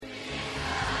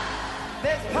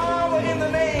There's power in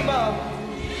the name of.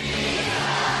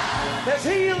 There's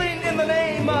healing in the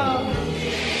name of.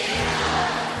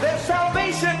 There's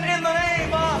salvation in the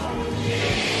name of.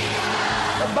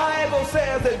 The Bible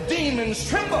says that demons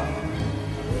tremble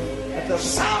at the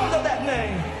sound of that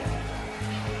name.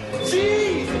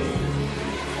 Jesus.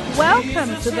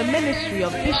 Welcome to the ministry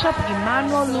of Bishop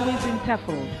Emmanuel Louis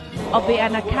Intefel of the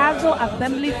Anagkazo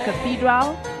Assemblies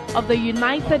Cathedral of the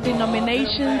United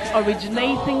Denominations,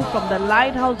 originating from the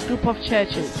Lighthouse Group of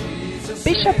Churches.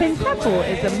 Bishop Intefel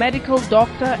is a medical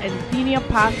doctor and senior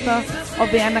pastor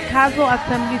of the Anagkazo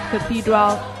Assemblies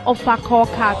Cathedral of Fakor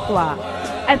Katwa.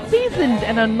 A seasoned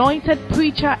and anointed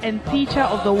preacher and teacher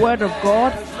of the Word of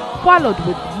God, followed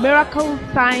with miracles,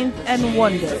 signs, and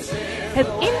wonders. His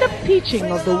in-depth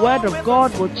teaching of the Word of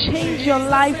God will change your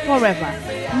life forever.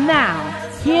 Now,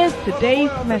 here's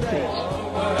today's message.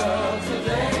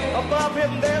 Above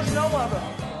him, there's no other.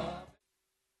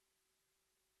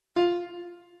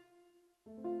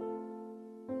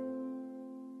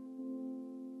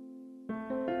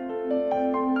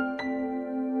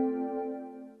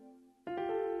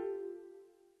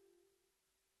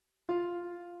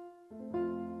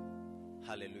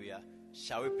 Hallelujah.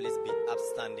 Shall we please be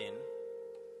upstanding?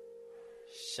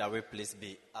 Shall we please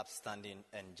be upstanding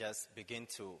and just begin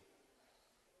to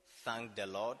thank the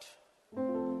Lord?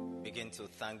 Begin to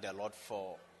thank the Lord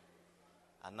for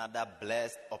another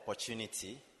blessed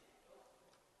opportunity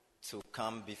to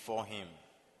come before Him.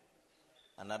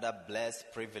 Another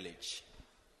blessed privilege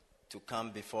to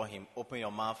come before Him. Open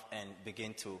your mouth and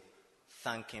begin to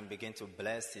thank Him. Begin to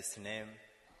bless His name.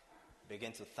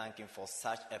 Begin to thank Him for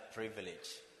such a privilege.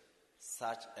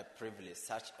 Such a privilege,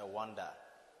 such a wonder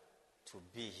to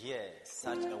be here,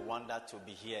 such a wonder to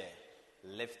be here.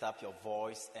 Lift up your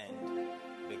voice and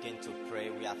begin to pray.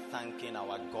 We are thanking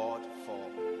our God for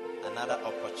another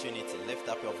opportunity. Lift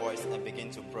up your voice and begin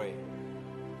to pray.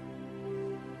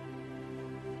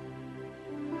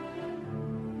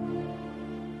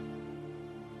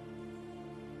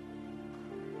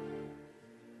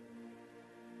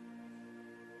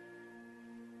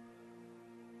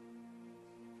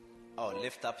 Oh,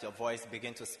 lift up your voice,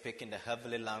 begin to speak in the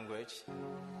heavenly language.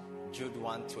 Jude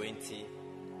 1:20.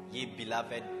 Ye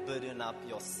beloved, burden up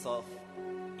yourself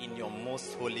in your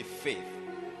most holy faith,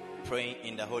 praying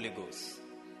in the Holy Ghost.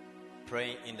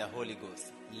 Praying in the Holy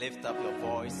Ghost. Lift up your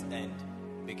voice and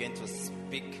begin to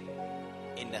speak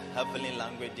in the heavenly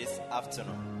language this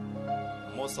afternoon.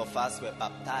 Most of us were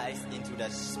baptized into the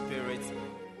Spirit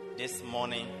this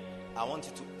morning. I want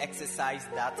you to exercise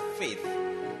that faith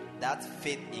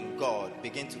in God.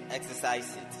 Begin to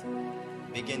exercise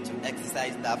it. Begin to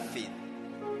exercise that faith.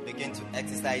 Begin to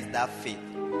exercise that faith.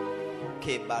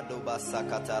 Kebadoba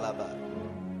sakatalaba.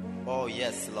 Oh,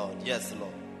 yes, Lord. Yes,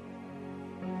 Lord.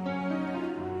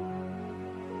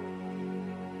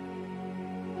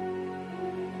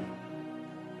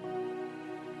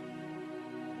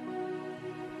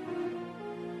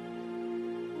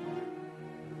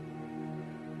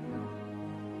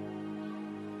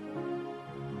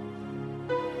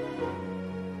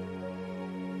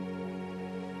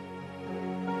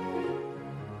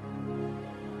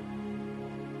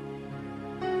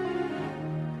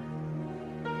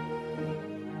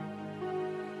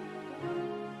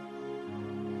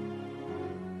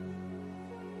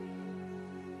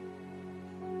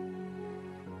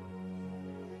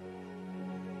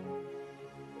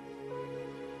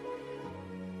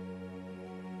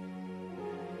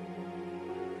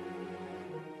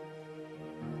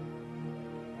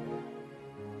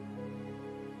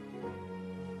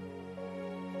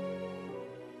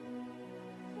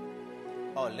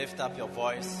 Oh, lift up your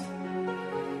voice.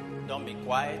 Don't be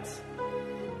quiet.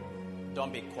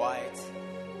 Don't be quiet.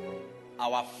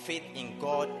 Our faith in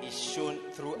God is shown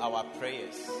through our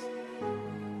prayers.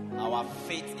 Our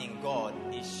faith in God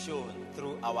is shown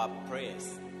through our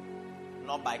prayers.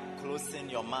 Not by closing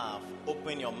your mouth.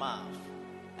 Open your mouth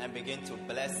and begin to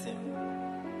bless Him.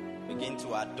 Begin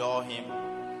to adore Him.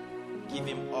 Give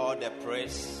Him all the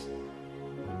praise.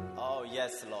 Oh,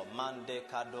 yes, Lord. Mande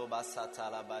kadoba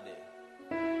satalabade.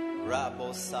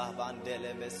 Rabo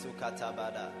Savandele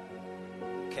Besukatabada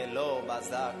Kelo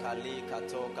Baza Kali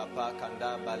Kato Kapa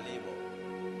Kanda Balibo.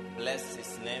 Bless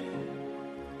His name.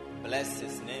 Bless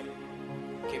His name.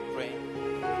 Keep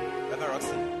praying. Reverend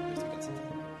Roxy, please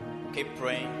continue. Keep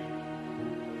praying.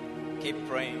 Keep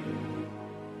praying.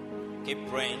 Keep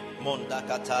praying. Monda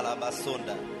Katala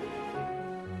Basunda.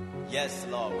 Yes,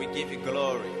 Lord, we give you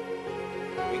glory.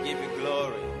 We give you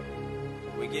glory.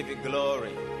 We give you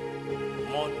glory.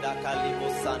 Monda Kalibo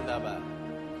Sandaba.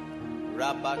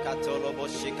 Rabba Katolobo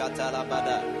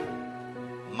Shikatalabada.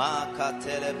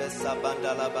 Makatelebe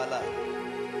sabandalabala.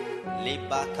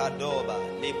 Libakadoba,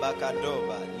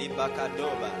 libakadoba,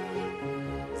 libakadoba.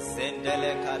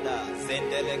 Zendele kada,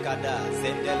 zendele kada,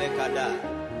 zendele kada.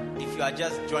 If you are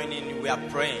just joining, we are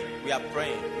praying, we are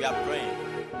praying, we are praying.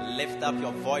 Lift up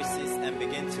your voices and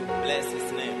begin to bless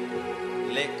His name.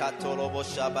 Lekatolobo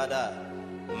shabada,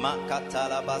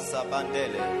 makatalaba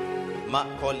sabandele,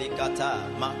 makolikata,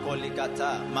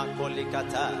 makolikata,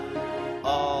 makolikata.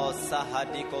 Oh,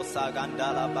 sahadiko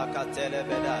sagandala bakatele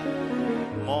beda.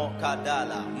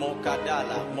 Mokadala,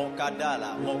 mokadala,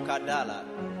 mokadala, mokadala.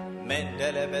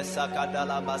 Mendelebe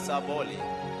sakadala basaboli.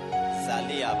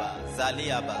 Zaliaba,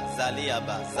 Zaliaba,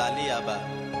 Zaliaba, Zaliaba.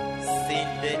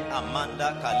 Sinde Amanda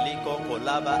Kaliko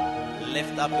Kolaba.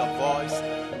 Lift up your voice.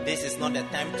 This is not the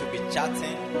time to be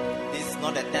chatting. This is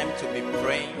not the time to be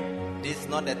praying. This is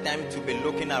not the time to be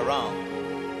looking around.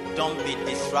 Don't be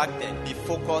distracted. Be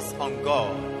focused on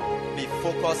God. Be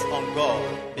focused on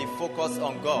God. Be focused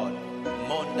on God.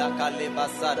 Monda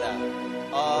Kalebasada.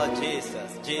 Oh,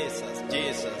 Jesus, Jesus,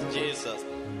 Jesus, Jesus.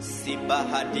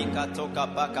 Sibahadika toka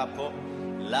bakapo.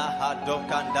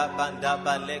 Lahadokanda banda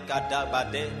baleka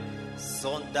dabade.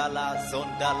 Zondala,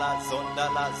 zondala,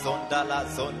 zondala, zondala,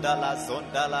 zondala,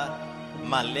 zondala.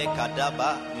 Maleka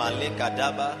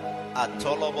daba.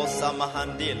 Atolobo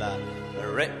samahandila.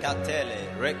 Rekatele,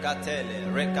 rekatele,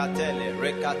 rekatele,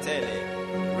 rekatele,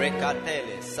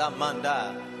 rekatele,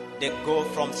 samanda. They go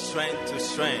from strength to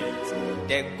strength.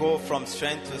 They go from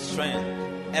strength to strength.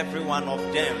 Every one of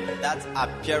them that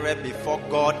appeareth before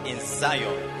God in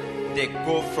Zion, they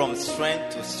go from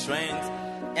strength to strength.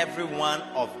 Every one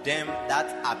of them that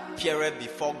appeareth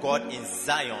before God in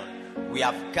Zion. We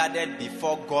have gathered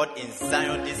before God in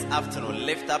Zion this afternoon.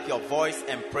 Lift up your voice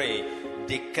and pray.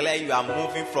 Declare you are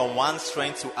moving from one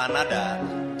strength to another.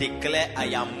 Declare I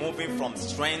am moving from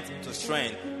strength to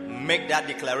strength. Make that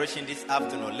declaration this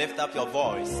afternoon. Lift up your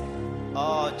voice.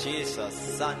 Oh Jesus,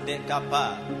 Sande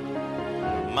Kapa.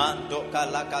 Mando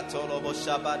kalakatolobo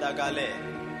shabadagale.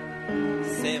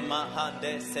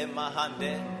 Semahande.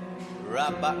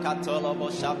 Rabakatolobo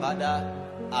shabada.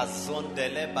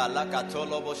 Azondele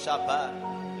balakatolobo shaba.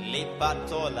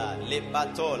 Lipatola.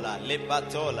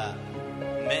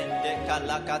 Mende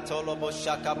kalakatolobo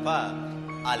shakapa.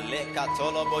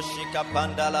 Alekatolobo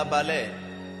shikapandala bale.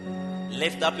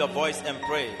 Lift up your voice and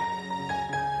pray.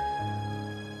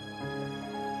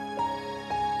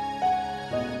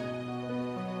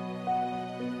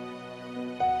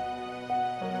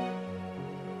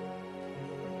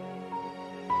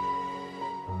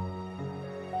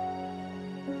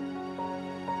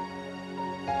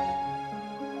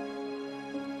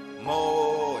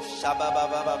 Mo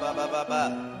shababababababa.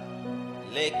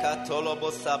 Leka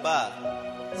tolobo saba.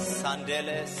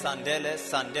 Sandele.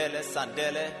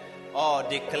 Oh,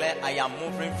 declare I am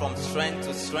moving from strength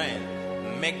to strength.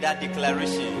 Make that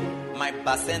declaration. My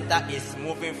bacenta is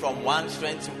moving from one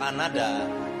strength to another.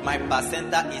 My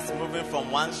bacenta is moving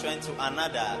from one strength to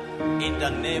another. In the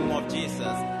name of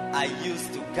Jesus. I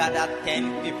used to gather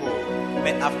 10 people.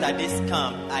 But after this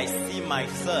camp, I see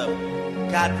myself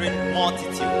gathering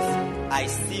multitudes. I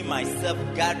see myself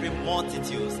gathering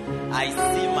multitudes.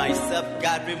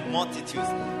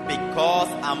 Because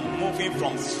I'm moving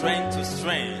from strength to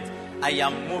strength. I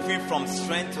am moving from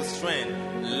strength to strength.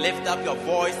 Lift up your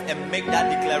voice and make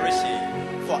that declaration.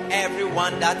 For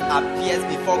everyone that appears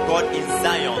before God in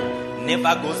Zion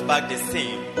never goes back the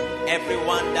same.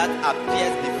 Everyone that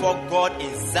appears before God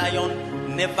in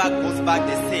Zion never goes back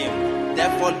the same.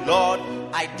 Therefore, Lord,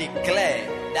 I declare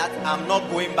that I'm not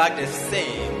going back the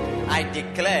same. I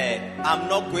declare I'm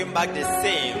not going back the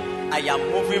same. I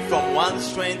am moving from one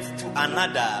strength to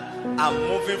another. I'm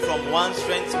moving from one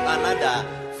strength to another.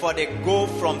 For they go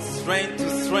from strength to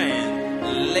strength.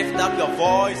 Lift up your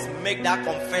voice, make that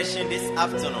confession this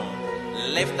afternoon.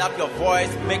 Lift up your voice,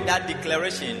 make that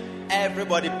declaration.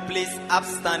 Everybody please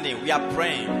upstanding. We are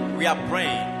praying.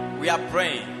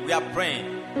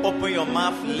 Open your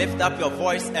mouth, lift up your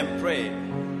voice and pray.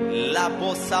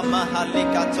 Labo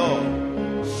samahalikato.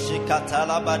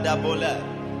 Shikatala badabola.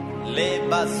 Le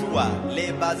bazua.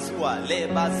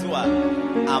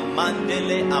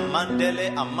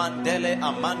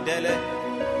 Amandele.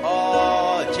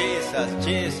 Oh,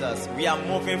 Jesus. We are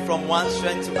moving from one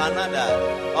strength to another.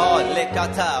 Oh,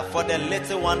 lekata. For the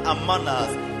little one among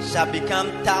us shall become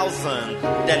 1,000.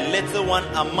 The little one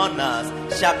among us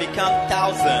shall become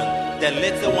 1,000. The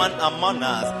little one among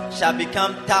us shall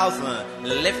become 1,000.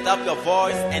 Lift up your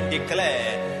voice and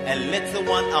declare. A little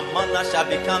one among us shall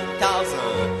become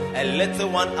 1,000. A little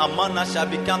one among us shall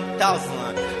become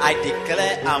 1,000. I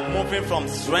declare I'm moving from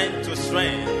strength to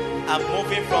strength. I'm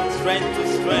moving from strength to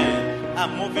strength.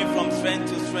 are moving from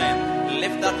strength to strength,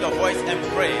 lift up your voice and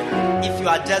pray. If you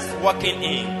are just walking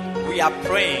in, we are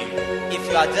praying. If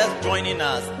you are just joining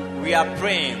us, we are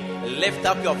praying. Lift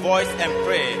up your voice and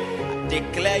pray.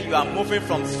 Declare you are moving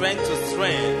from strength to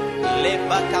strength.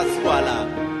 Leba kaswala,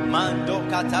 mando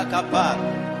katakapa,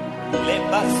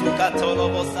 leba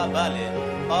sukatolobo sabale.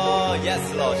 Oh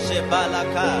yes, Lord.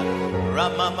 Shebalaka,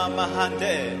 Ramama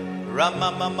Mahande,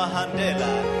 Ramama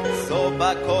Mahandela,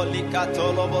 Sobako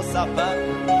likatolobo sapa,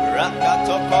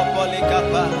 Rakatoko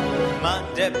polikapa,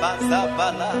 Mande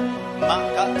bazabala,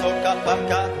 Makatoka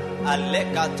paka,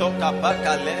 Alekatoka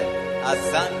pakale.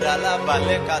 Azandala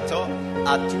balekato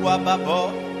atua babo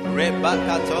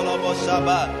rebakatolo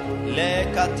boshaba le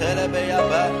katelebe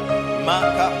yaba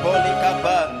makapoli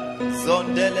kapa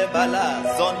zondele bala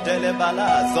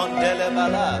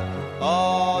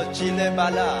oh chile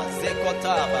bala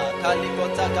zekotaba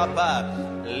kalikota kapa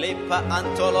lipa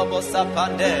antolo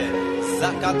bosapande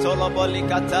zakatolo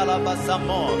bolikatala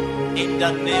basamo. In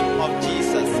the name of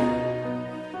Jesus,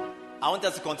 I want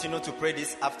us to continue to pray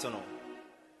this afternoon.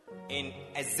 In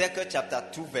Ezekiel chapter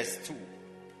 2 verse 2,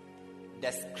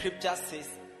 the scripture says,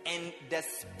 and the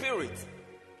Spirit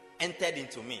entered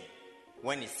into me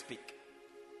when he speak.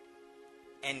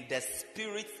 And the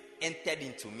Spirit entered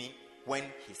into me when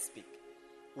he speak.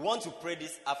 We want to pray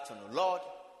this afternoon. Lord,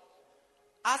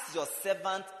 as your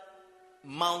servant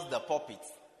mounts the pulpit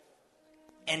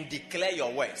and declare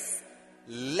your words,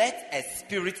 let a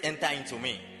spirit enter into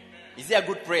me. Is it a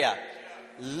good prayer?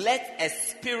 Let a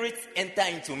spirit enter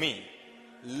into me.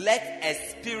 Let a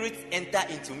spirit enter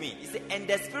into me. He said, and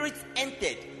the Spirit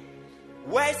entered.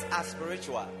 Words are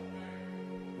spiritual.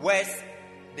 Words,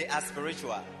 they are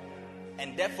spiritual.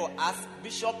 And therefore, as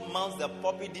Bishop mounts the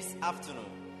pulpit this afternoon,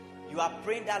 you are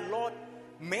praying that, Lord,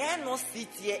 may I not sit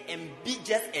here and be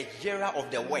just a hearer of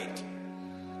the word,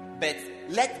 but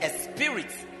let a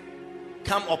spirit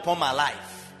come upon my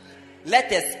life.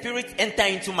 Let a spirit enter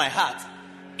into my heart.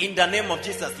 In the name of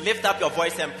Jesus, lift up your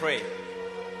voice and pray.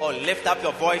 Or lift up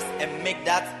your voice and make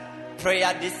that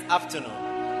prayer this afternoon.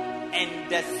 And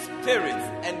the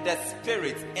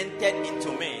Spirit entered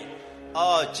into me.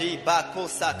 Oh, Jibako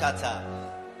Sakata,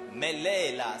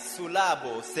 Melela,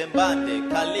 Sulabo, Sembande,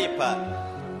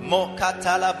 Kalipa,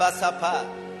 Mokatala Basapa.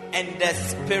 And the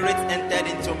Spirit entered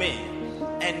into me.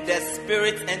 And the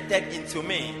Spirit entered into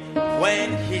me.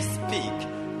 When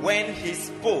he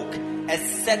spoke, a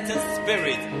certain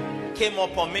spirit came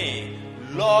upon me.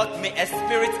 Lord, may a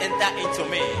spirit enter into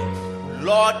me.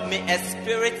 Lord, may a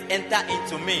spirit enter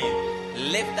into me.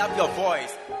 Lift up your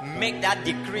voice. Make that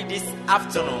decree this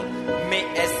afternoon. May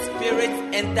a spirit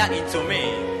enter into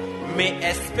me. May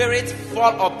a spirit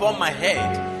fall upon my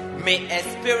head. May a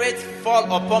spirit fall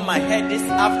upon my head this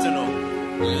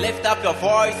afternoon. Lift up your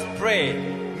voice. Pray.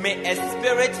 May a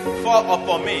spirit fall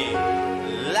upon me.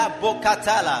 La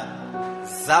bokatala.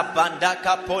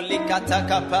 Zabandaka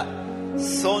polikatakapa.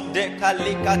 Sonde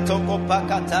kalika toko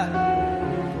pakata.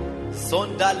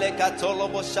 Sonda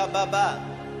katolobo shababa.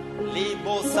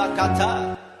 Libo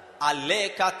sakata.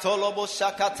 Aleka tolobo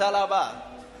shakatalaba.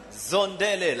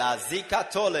 Zondele la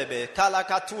zikatolebe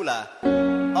kalakatula.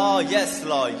 Oh yes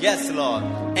Lord, yes Lord.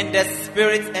 And the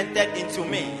Spirit entered into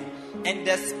me. And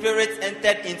the Spirit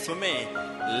entered into me.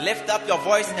 Lift up your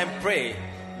voice and pray.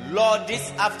 Lord,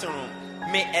 this afternoon,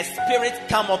 may a spirit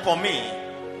come upon me.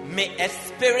 May a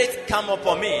spirit come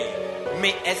upon me.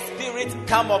 May a spirit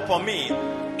come upon me.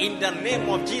 In the name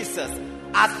of Jesus,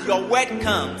 as your word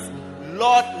comes,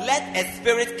 Lord, let a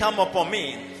spirit come upon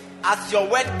me. As your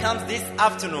word comes this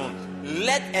afternoon,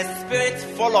 let a spirit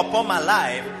fall upon my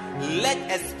life. Let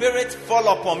a spirit fall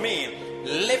upon me.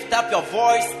 Lift up your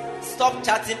voice. Stop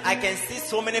chatting. I can see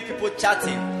so many people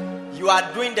chatting. You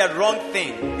are doing the wrong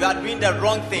thing. You are doing the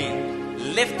wrong thing.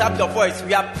 Lift up your voice.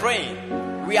 We are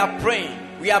praying. We are praying.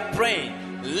 We are praying.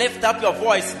 Lift up your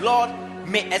voice. Lord,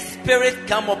 may a spirit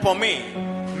come upon me.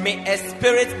 May a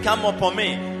spirit come upon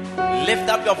me. Lift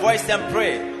up your voice and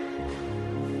pray.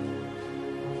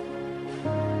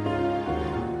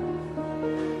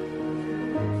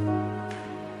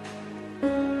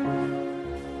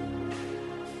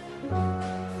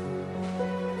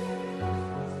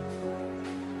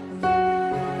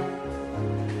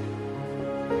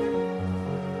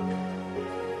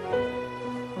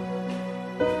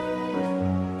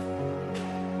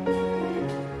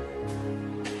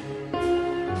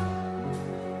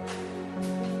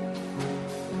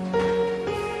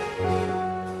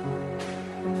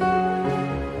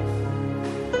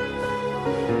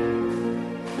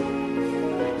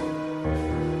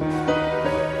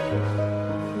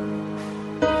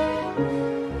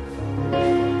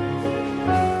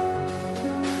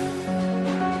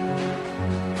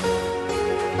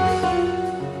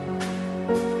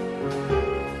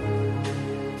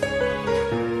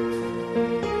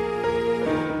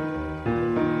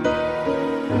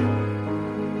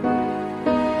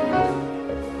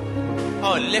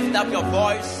 up your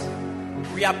voice.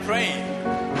 We are praying.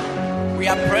 We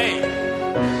are praying.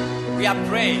 We are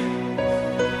praying.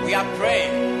 We are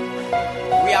praying.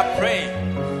 We are praying.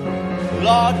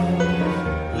 Lord,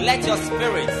 let your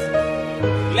spirit,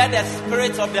 let the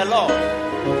spirit of the Lord,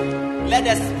 let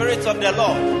the spirit of the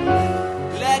Lord,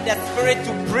 let the spirit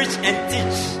to preach and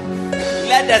teach,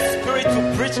 let the spirit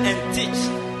to preach and teach,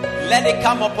 let it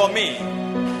come upon me.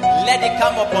 Let it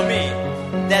come upon me.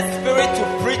 The spirit to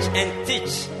preach and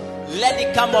teach, let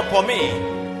it come upon me.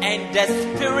 And the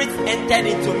spirit entered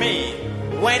into me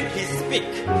when he speak.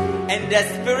 And the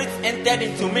spirit entered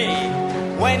into me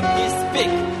when he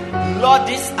speak. Lord,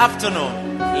 this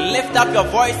afternoon, lift up your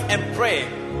voice and pray.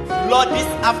 Lord, this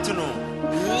afternoon,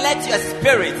 let your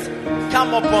spirit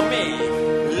come upon me.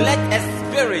 Let a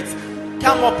spirit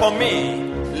come upon me.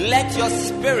 Let your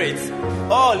spirit,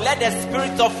 let the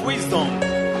spirit of wisdom,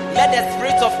 let the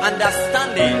spirit of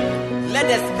understanding, let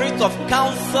the spirit of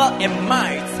counsel and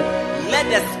might, let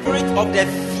the spirit of the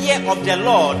fear of the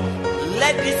Lord,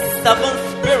 let this seven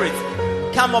spirit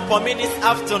come upon me this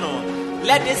afternoon.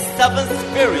 Let this seven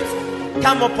spirit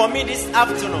come upon me this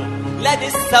afternoon. Let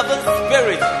this seven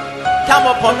spirit come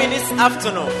upon me this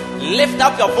afternoon. Lift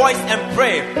up your voice and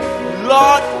pray.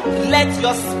 Lord, let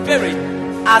your spirit,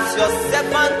 as your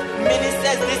servant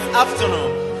ministers this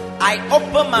afternoon, I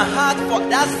open my heart for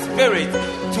that spirit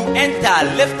to enter.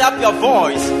 Lift up your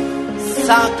voice.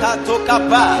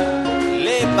 Sankatokapa,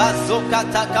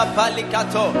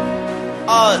 lebazokatakabalikato,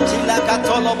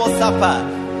 jilakatolobosapa,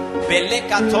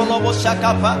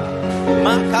 belekatoloboshakapa,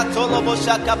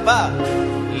 mankatoloboshakapa,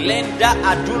 lenda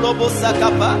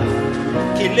adulobosakapa,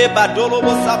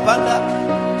 kilebadolobosapanda,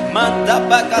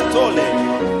 mandabakatole.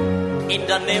 In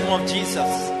the name of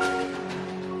Jesus.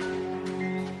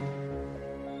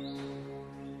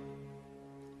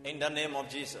 In the name of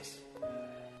Jesus.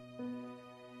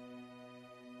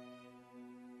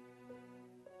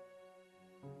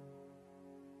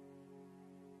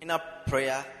 In our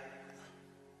prayer,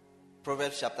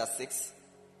 Proverbs chapter 6,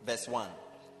 verse 1.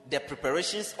 The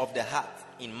preparations of the heart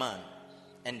in man,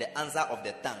 and the answer of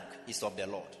the tongue is of the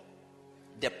Lord.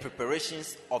 The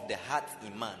preparations of the heart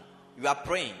in man. You are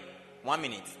praying. 1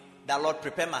 minute. That Lord,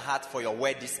 prepare my heart for your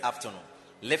word this afternoon.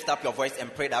 Lift up your voice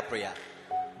and pray that prayer.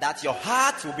 That your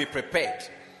heart will be prepared.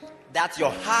 That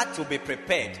your heart will be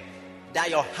prepared.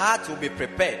 That your heart will be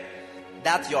prepared.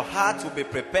 That your heart will be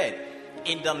prepared.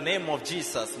 In the name of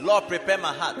Jesus. Lord, prepare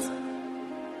my heart.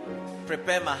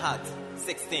 Prepare my heart.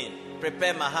 16.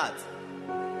 Prepare my heart.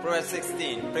 Proverbs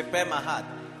 16. Prepare my heart.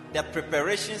 The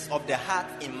preparations of the heart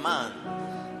in man.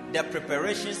 The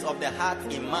preparations of the heart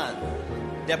in man.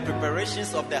 The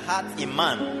preparations of the heart in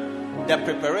man. The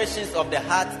preparations of the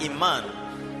heart in man.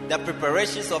 The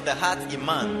preparations of the heart in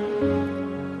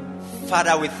man.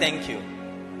 Father, we thank you.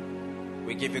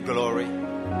 We give you glory.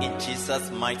 In Jesus'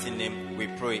 mighty name we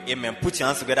pray. Amen. Put your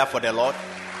hands together for the Lord.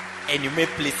 And you may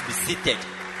please be seated.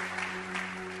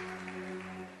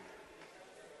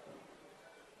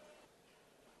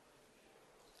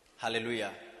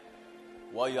 Hallelujah.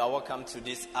 Well, you are welcome to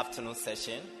this afternoon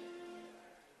session.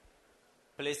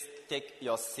 Please take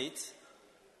your seat.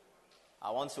 I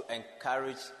want to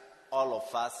encourage all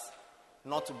of us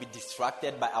not to be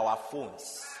distracted by our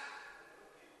phones.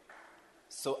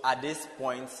 So at this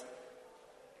point,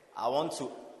 I want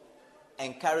to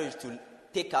encourage you to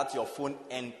take out your phone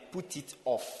and put it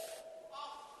off.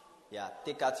 Yeah,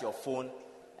 take out your phone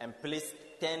and please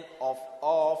turn off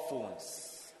all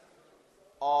phones.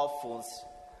 All phones.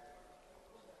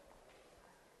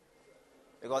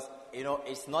 Because,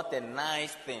 it's not a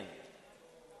nice thing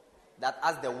that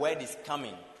as the word is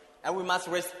coming, and we must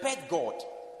respect God.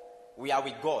 We are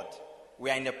with God. We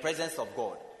are in the presence of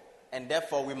God. And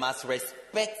therefore, we must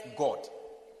respect God.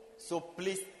 So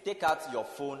please take out your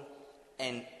phone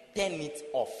and turn it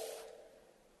off.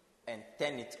 And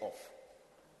turn it off.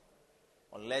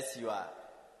 Unless you are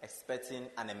expecting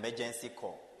an emergency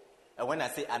call. And when I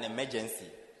say an emergency,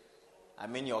 I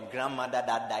mean your grandmother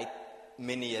that died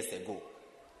many years ago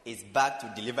is back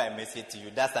to deliver a message to you.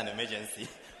 That's an emergency.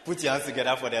 Put your hands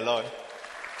together for the Lord.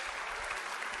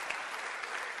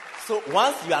 So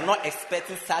once you are not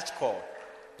expecting such call,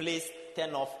 please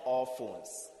turn off all phones.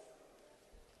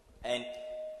 And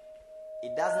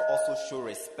it doesn't also show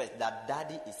respect that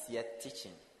daddy is here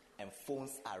teaching and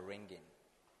phones are ringing.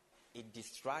 It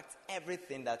distracts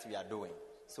everything that we are doing.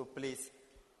 So please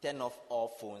turn off all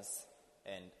phones,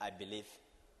 and I believe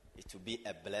it will be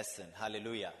a blessing.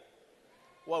 Hallelujah.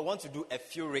 Well, I want to do a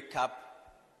few recap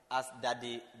as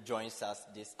Daddy joins us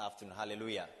this afternoon.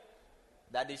 Hallelujah.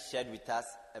 Daddy shared with us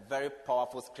a very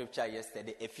powerful scripture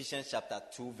yesterday, Ephesians chapter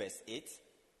 2, verse 8.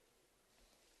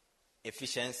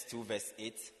 Ephesians 2 verse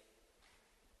 8.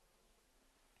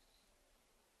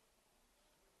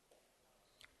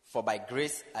 For by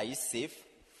grace are ye saved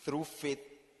through faith,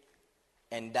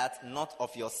 and that not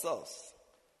of yourselves.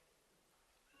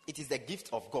 It is the gift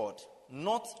of God,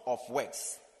 not of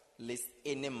works, lest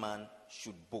any man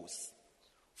should boast.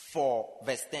 For,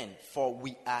 verse 10, for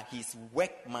we are his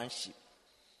workmanship,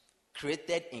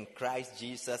 created in Christ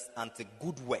Jesus unto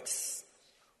good works,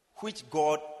 which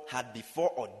God had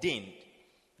before ordained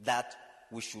that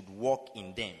we should walk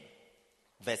in them.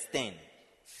 Verse 10,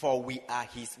 for we are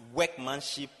his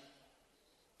workmanship,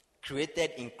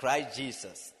 created in Christ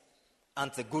Jesus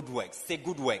unto good works. Say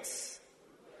good works.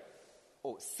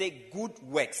 Oh, say good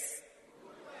works.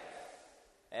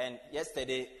 And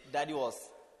yesterday, Daddy was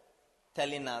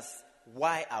telling us,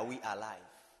 why are we alive?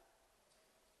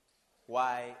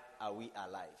 Why are we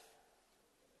alive?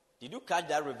 Did you catch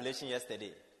that revelation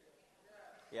yesterday?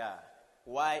 Yeah.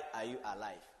 Why are you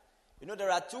alive? You know,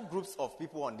 there are two groups of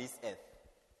people on this earth.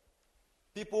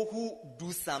 People who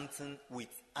do something with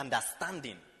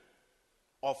understanding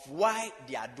of why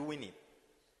they are doing it.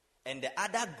 And the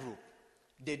other group,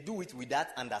 they do it without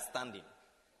understanding.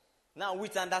 Now,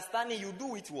 with understanding, you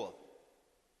do it well.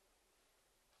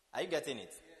 Are you getting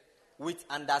it? With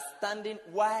understanding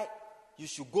why you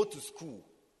should go to school,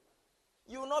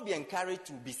 you will not be encouraged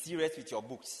to be serious with your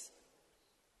books.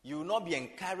 You will not be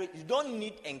encouraged. You don't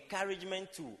need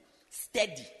encouragement to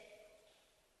study.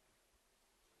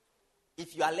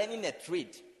 If you are learning a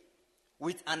trade,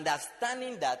 with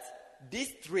understanding that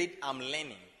this trade I'm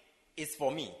learning is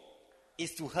for me,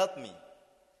 is to help me,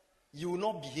 you will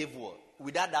not behave well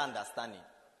without that understanding.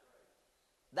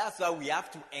 That's why we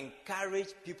have to encourage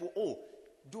people,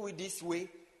 do it this way,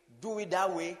 do it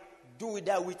that way, do it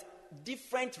that with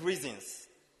different reasons,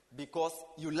 because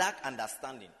you lack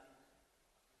understanding.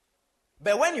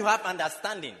 But when you have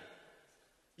understanding,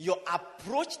 your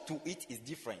approach to it is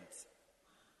different.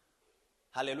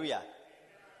 Hallelujah.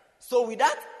 So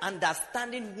without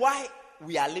understanding why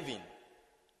we are living,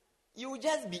 you will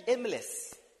just be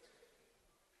aimless.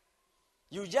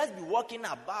 You will just be walking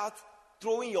about,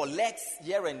 throwing your legs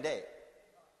here and there.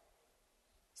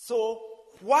 So,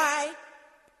 why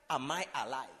am I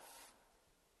alive?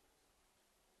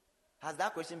 Has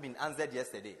that question been answered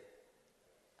yesterday?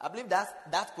 I believe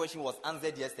that question was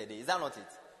answered yesterday. Is that not it?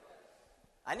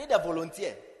 I need a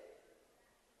volunteer.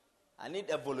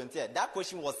 That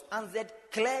question was answered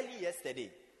clearly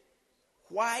yesterday.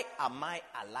 Why am I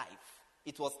alive?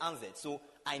 It was answered. So,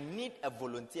 I need a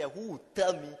volunteer who will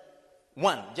tell me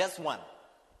just one.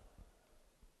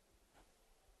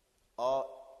 Oh,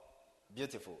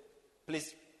 beautiful.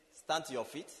 Please stand to your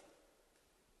feet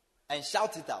and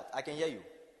shout it out. I can hear you.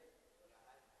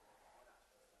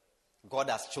 God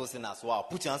has chosen us. Wow.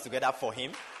 Put your hands together for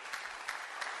him.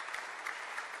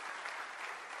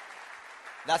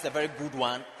 That's a very good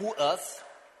one. Who else?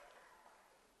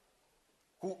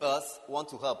 Who else want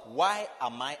to help? Why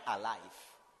am I alive?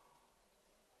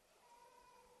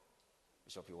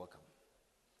 Bishop, you're welcome.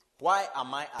 Why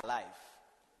am I alive?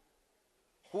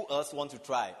 Who else want to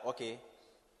try? Okay.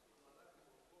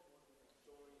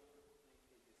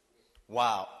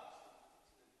 Wow.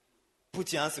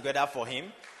 Put your hands together for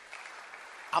him.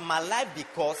 I'm alive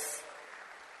because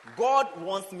God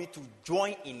wants me to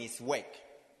join in his work.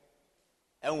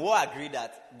 And we'll agree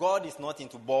that God is not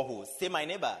into boreholes. Say, my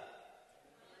neighbor.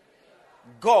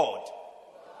 God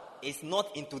is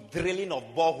not into drilling of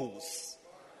boreholes.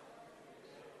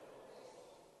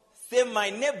 Say, my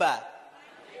neighbor.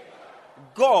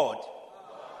 God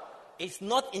is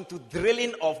not into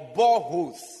drilling of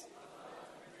boreholes.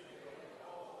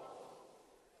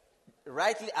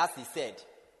 Rightly as he said,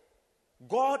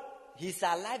 God, he's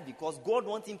alive because God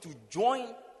wants him to join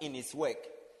in his work.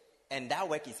 And that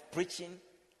work is preaching,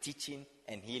 teaching,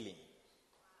 and healing.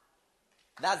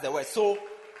 That's the word. So,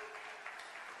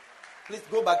 please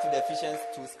go back to the Ephesians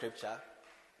 2 scripture.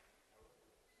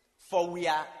 For we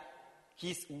are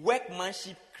his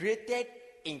workmanship, created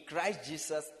in Christ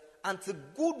Jesus unto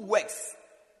good works.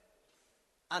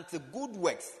 Unto good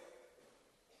works.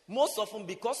 Most often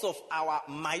because of our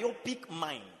myopic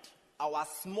mind, our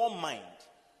small mind,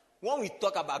 when we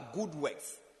talk about good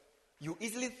works, you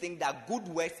easily think that good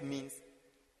works means,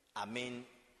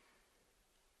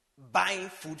 buying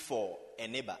food for a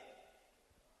neighbor.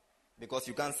 Because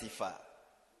you can't see far.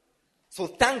 So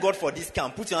thank God for this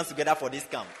camp. Put your hands together for this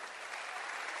camp.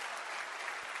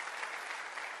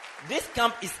 This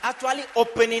camp is actually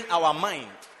opening our mind.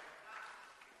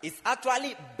 It's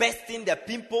actually bursting the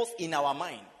pimples in our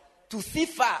mind to see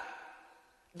far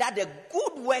that the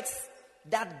good works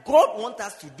that God wants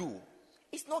us to do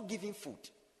is not giving food.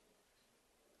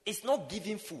 It's not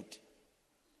giving food.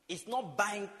 It's not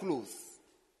buying clothes.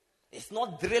 It's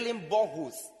not drilling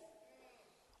boreholes.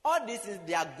 All these things,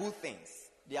 they are good things.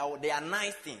 They are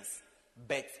nice things.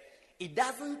 But it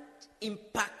doesn't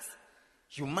impact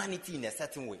humanity in a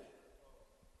certain way.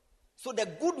 So the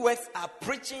good works are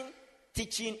preaching,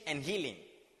 teaching, and healing.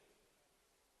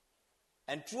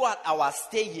 And throughout our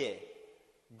stay here,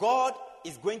 God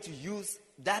is going to use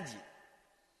Daddy.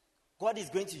 God is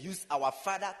going to use our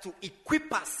Father to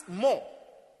equip us more.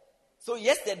 So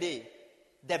yesterday,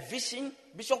 the vision,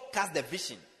 Bishop cast the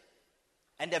vision.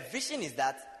 And the vision is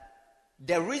that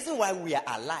the reason why we are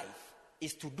alive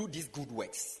is to do these good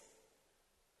works.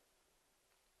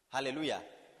 Hallelujah.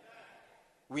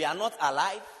 We are not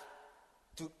alive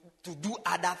to do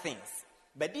other things.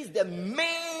 But this is the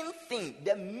main thing.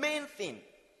 The main thing.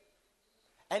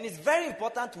 And it's very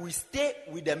important we stay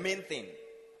with the main thing.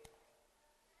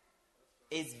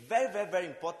 It's very, very, very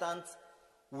important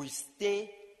we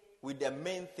stay with the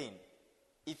main thing.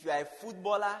 If you are a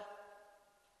footballer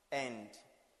and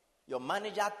your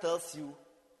manager tells you,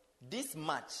 this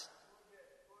match,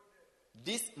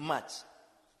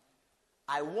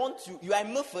 I want you are a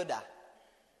midfielder.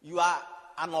 You are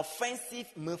an offensive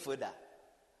midfielder.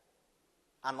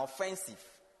 An offensive.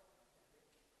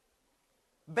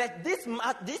 But this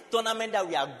tournament that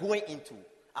we are going into,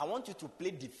 I want you to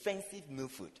play defensive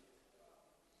midfield.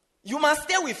 You must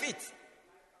stay with it.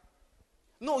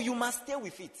 No, you must stay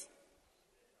with it.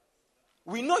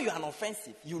 We know you are an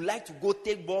offensive. You like to go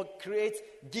take ball, create,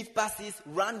 give passes,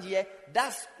 run here.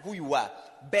 That's who you are.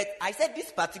 But I said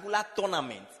this particular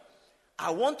tournament,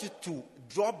 I want you to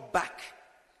drop back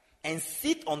and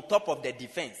sit on top of the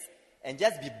defense and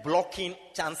just be blocking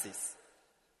chances.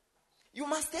 You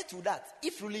must stay to that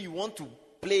if really you want to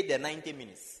play the 90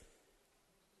 minutes.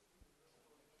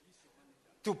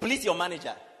 To please your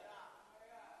manager.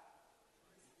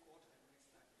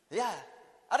 Yeah.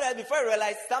 Otherwise, before you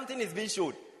realize something is being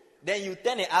showed, then you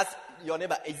turn and ask your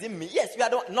neighbor, is it me? Yes, you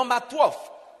are number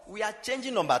 12. We are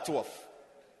changing number 12.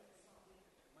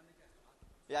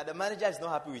 Yeah, the manager is not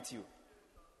happy with you.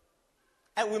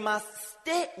 And we must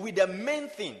stay with the main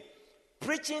thing.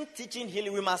 Preaching, teaching,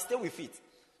 healing, we must stay with it.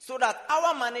 So that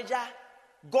our manager,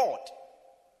 God,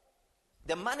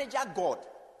 the manager God,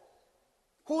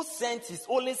 who sent his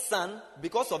only son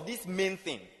because of this main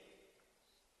thing,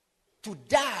 to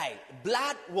die,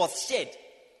 blood was shed.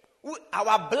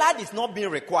 Our blood is not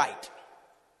being required.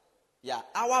 Yeah,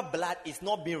 our blood is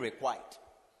not being required.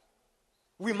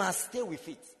 We must stay with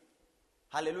it.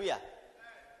 Hallelujah.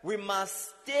 We must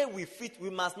stay with it.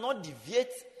 We must not deviate.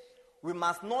 We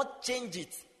must not change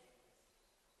it.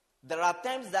 There are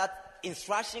times that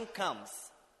instruction comes.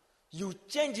 You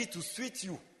change it to suit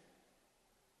you.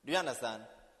 Do you understand?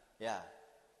 Yeah.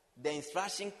 The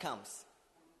instruction comes.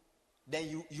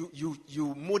 Then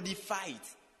you modify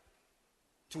it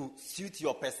to suit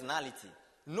your personality.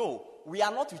 No, we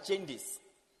are not to change this.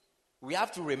 We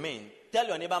have to remain. Tell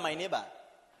your neighbor, my neighbor.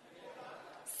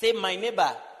 Say, my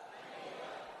neighbor.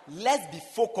 Let's be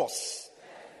focused.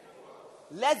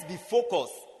 Let's be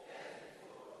focused.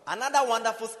 Another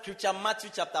wonderful scripture,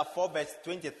 Matthew chapter 4, verse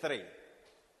 23.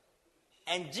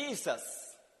 And Jesus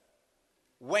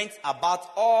went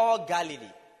about all Galilee,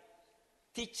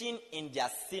 teaching in their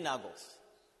synagogues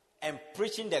and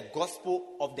preaching the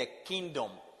gospel of the kingdom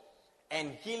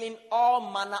and healing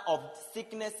all manner of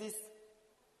sicknesses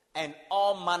and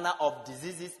all manner of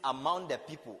diseases among the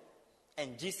people.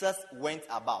 And Jesus went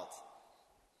about.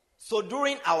 So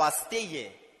during our stay here,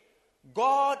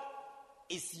 God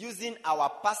is using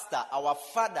our pastor, our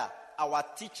father, our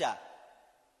teacher,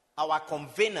 our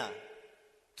convener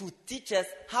to teach us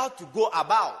how to go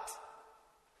about.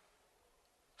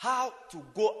 How to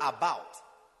go about.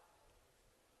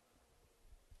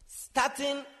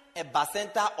 Starting a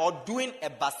bacenta or doing a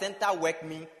bacenta work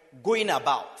means going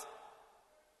about.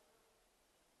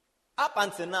 Up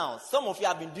until now, some of you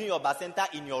have been doing your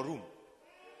bacenta in your room.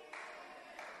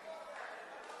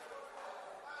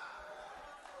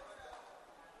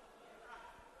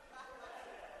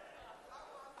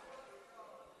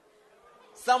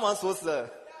 Someone so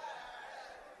sir.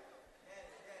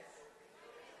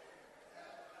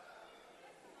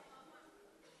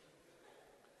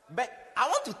 But I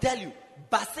want to tell you,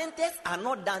 bacentas are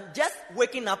not done just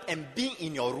waking up and being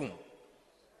in your room.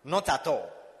 Not at all.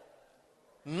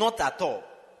 Not at all.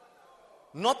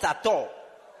 Not at all.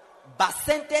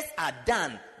 Bacentas are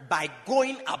done by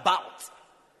going about.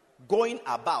 Going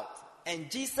about. And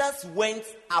Jesus went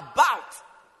about.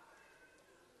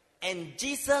 And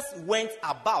Jesus went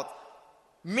about.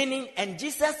 Meaning, and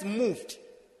Jesus moved.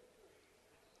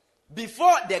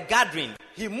 Before the gathering,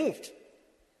 he moved.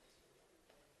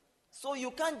 So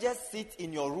you can't just sit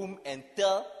in your room and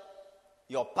tell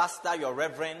your pastor, your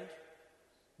reverend,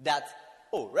 that,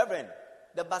 oh, reverend,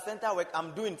 the bacenta work,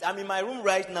 I'm doing it. I'm in my room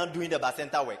right now doing the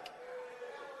bacenta work.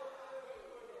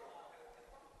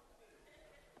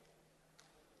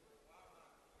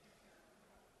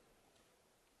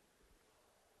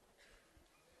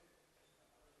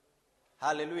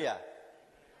 Hallelujah.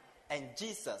 And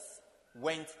Jesus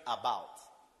went about.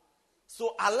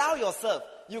 So allow yourself.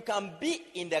 You can be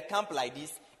in the camp like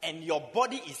this and your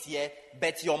body is here,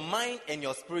 but your mind and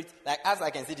your spirit, like as I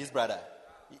can see this brother,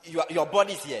 your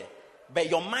body is here, but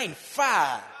your mind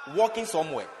far, walking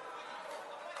somewhere.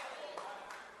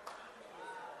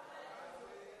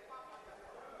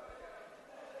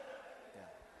 Yeah.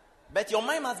 But your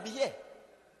mind must be here.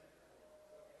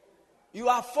 You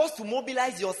are forced to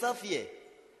mobilize yourself here.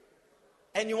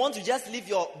 And you want to just leave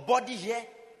your body here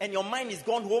and your mind is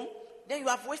gone home, then you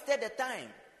have wasted the time.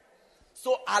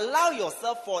 So allow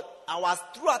yourself for hours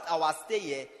throughout our stay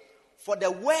here for the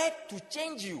word to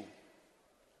change you.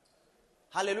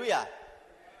 Hallelujah.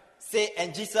 Say,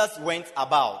 and Jesus went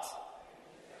about.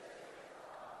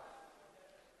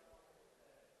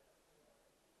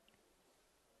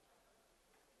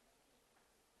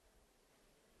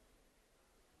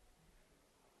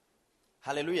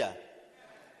 Hallelujah.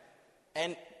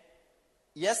 And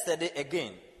yesterday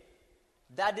again,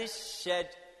 Daddy shared,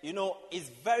 it's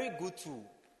very good to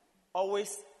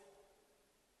always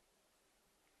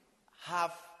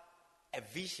have a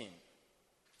vision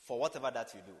for whatever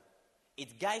that you do.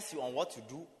 It guides you on what to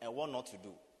do and what not to do.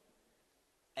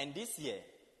 And this year,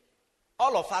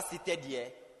 all of us seated here,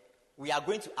 we are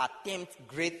going to attempt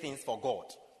great things for God.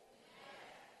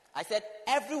 I said,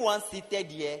 everyone seated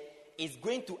here is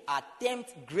going to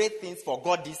attempt great things for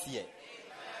God this year.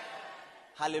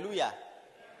 Hallelujah.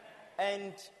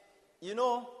 And,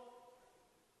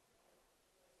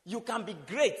 you can be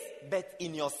great, but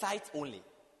in your sight only.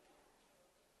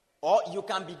 Or you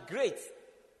can be great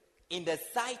in the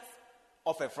sight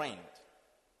of a friend.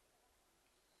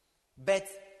 But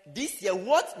this year,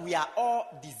 what we are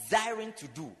all desiring to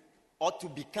do or to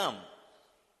become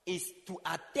is to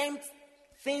attempt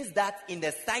things that in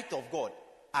the sight of God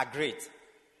are great.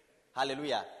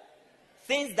 Hallelujah.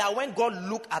 Things that when God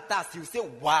look at us, he will say,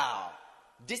 wow,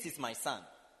 this is my son.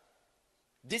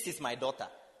 This is my daughter.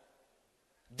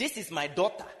 This is my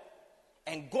daughter.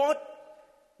 And God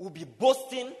will be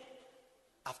boasting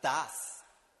after us.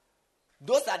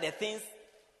 Those are the things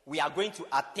we are going to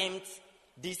attempt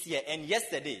this year. And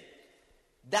yesterday,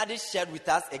 Daddy shared with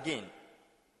us again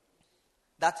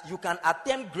that you can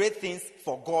attempt great things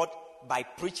for God by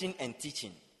preaching and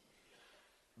teaching.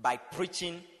 By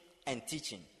preaching and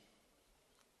teaching.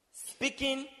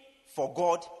 Speaking for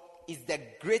God is the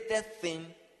greatest thing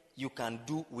you can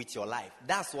do with your life.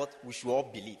 That's what we should all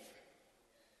believe.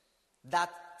 That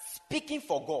speaking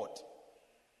for God,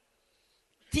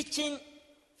 teaching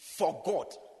for God,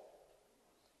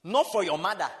 not for your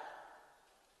mother,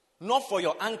 not for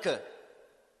your uncle,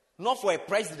 not for a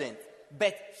president,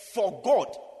 but for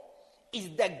God is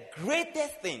the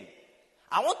greatest thing.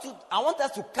 I want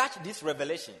us to catch this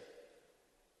revelation.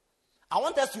 I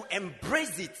want us to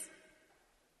embrace it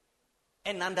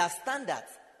and understand that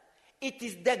it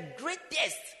is the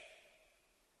greatest.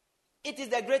 It is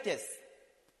the greatest.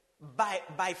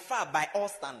 By far, by all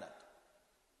standard.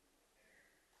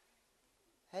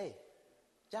 Hey,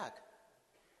 Jack.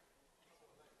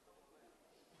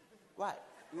 Why?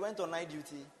 You went on night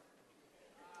duty?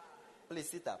 Please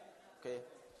sit up. Okay?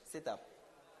 Sit up.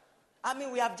 I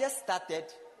mean, we have just started.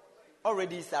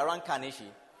 Already it's around Kaneshi.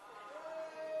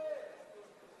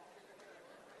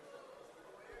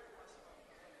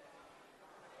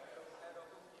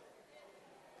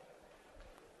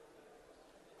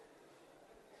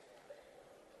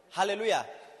 Hallelujah.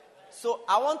 So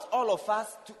I want all of us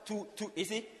to you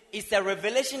see, it's a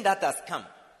revelation that has come.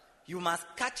 You must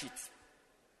catch it.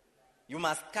 You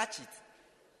must catch it.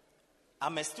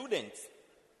 I'm a student.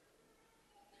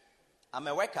 I'm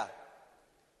a worker.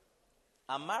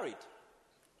 I'm married.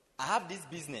 I have this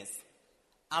business.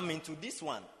 I'm into this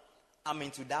one. I'm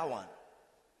into that one.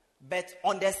 But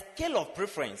on the scale of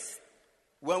preference,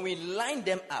 when we line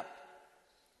them up,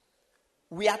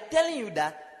 we are telling you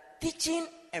that teaching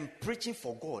and preaching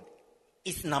for God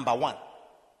is number one.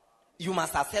 You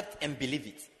must accept and believe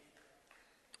it.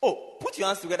 Oh, put your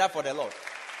hands together for the Lord.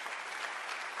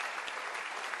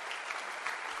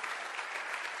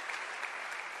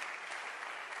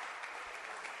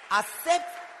 Accept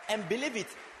and believe it.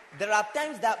 There are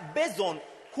times that based on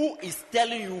who is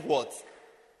telling you what,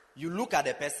 you look at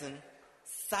the person,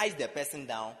 size the person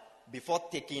down before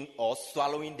taking or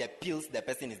swallowing the pills the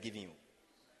person is giving you.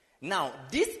 Now,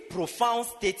 this profound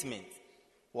statement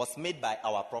was made by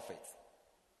our prophet.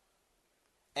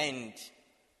 And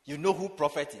you know who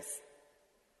prophet is?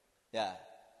 Yeah.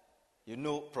 You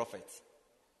know prophet.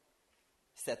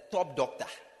 He's a top doctor,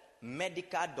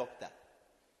 medical doctor.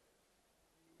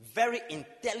 Very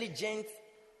intelligent,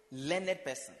 learned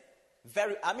person.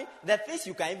 The things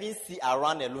you can even see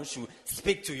around alone should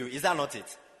speak to you. Is that not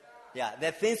it? Yeah,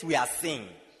 the things we are seeing.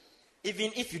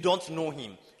 Even if you don't know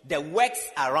him, the works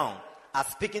around are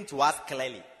speaking to us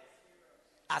clearly.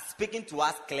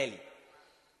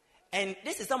 And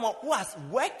this is someone who has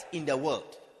worked in the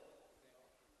world.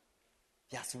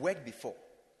 He has worked before.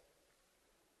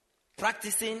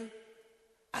 Practicing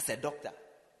as a doctor.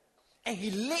 And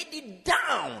he laid it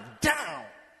down.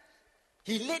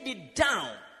 He laid it down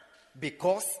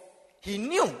because he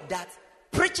knew that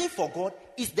preaching for God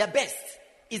is the best,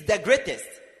 is the greatest.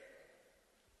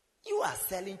 You are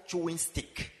selling chewing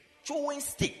stick.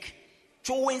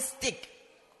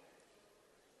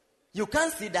 You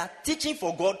can't see that teaching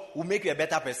for God will make you a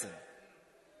better person.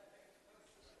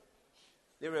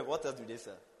 What else do they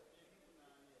say?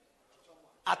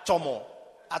 Atomo.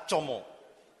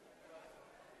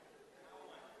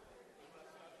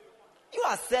 You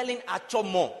are selling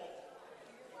atomo.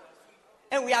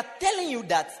 And we are telling you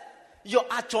that your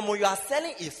atomo you are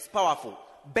selling is powerful.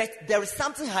 But there is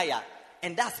something higher.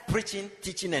 And that's preaching,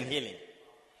 teaching, and healing.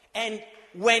 And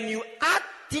when you add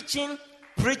teaching,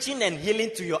 preaching, and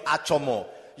healing to your atomo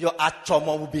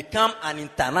will become an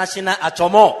international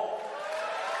atomo.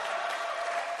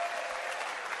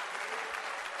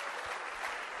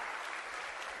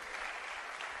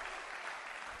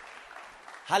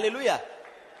 Hallelujah.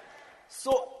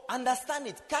 So understand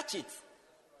it, catch it.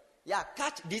 Yeah,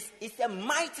 catch this. It's a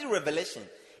mighty revelation.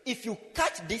 If you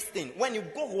catch this thing, when you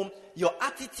go home, your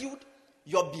attitude,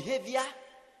 your behavior,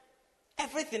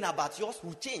 everything about yours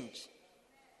will change.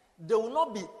 There will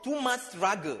not be too much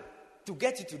struggle to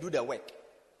get you to do the work.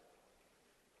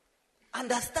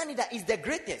 Understanding that is the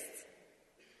greatest.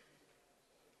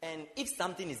 And if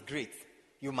something is great,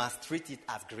 you must treat it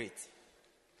as great.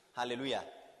 Hallelujah.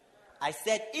 I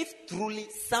said, if truly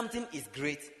something is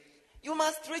great, you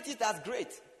must treat it as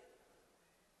great.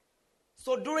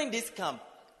 So during this camp,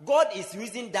 God is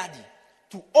using Daddy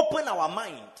to open our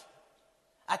mind.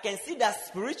 I can see that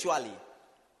spiritually.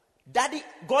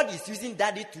 God is using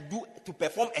Daddy to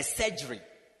perform a surgery.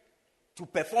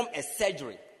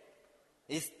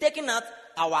 He's taking out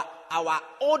our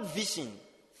old vision,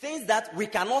 things that we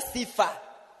cannot see far.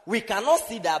 We cannot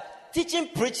see that teaching,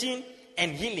 preaching,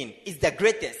 and healing is the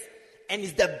greatest and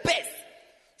is the best.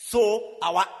 So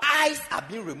our eyes are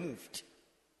being removed.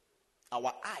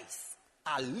 Our eyes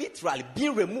are literally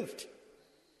being removed.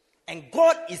 And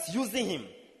God is using him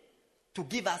to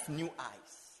give us new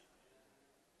eyes.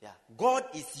 Yeah, God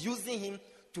is using him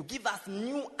to give us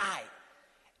new eye.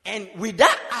 And with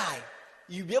that eye,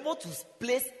 you'll be able to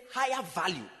place higher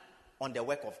value on the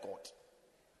work of God.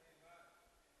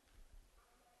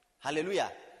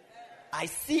 Hallelujah. I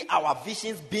see our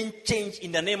visions being changed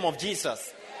in the name of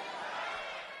Jesus.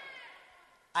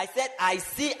 I said, I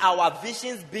see our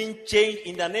visions being changed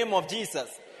in the name of Jesus.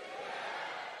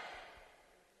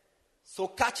 So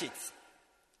catch it.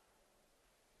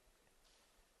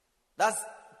 That's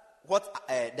what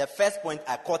the first point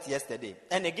I caught yesterday.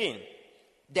 And again,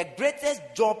 the greatest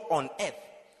job on earth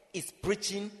is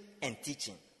preaching and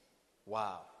teaching.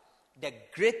 Wow. The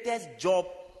greatest job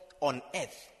on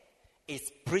earth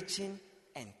is preaching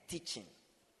and teaching.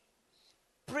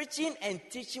 Preaching and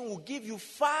teaching will give you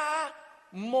far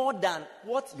more than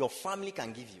what your family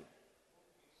can give you.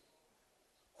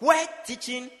 Where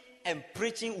teaching and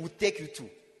preaching will take you to.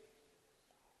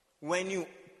 When you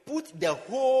put your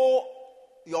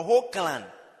whole clan,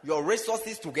 your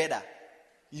resources together,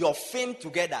 your fame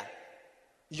together,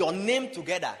 your name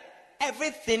together,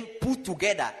 everything put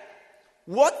together,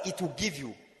 what it will give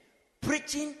you,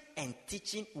 preaching and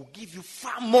teaching will give you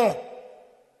far more.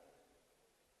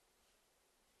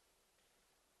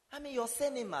 I mean, your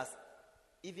surname has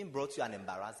even brought you an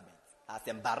embarrassment. Has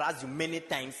embarrassed you many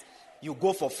times. You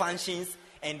go for functions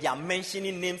and they are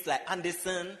mentioning names like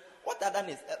Anderson. What other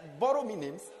names? Borrow me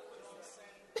names.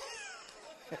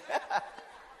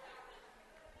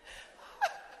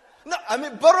 No, I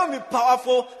mean, borrow me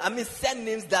powerful. I mean, send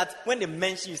names that when they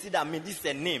mention, you see that, I mean, this is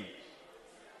a name.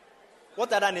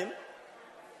 What other name?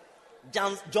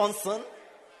 Johnson.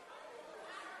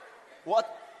 What?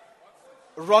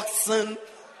 Roxon.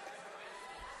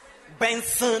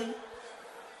 Benson.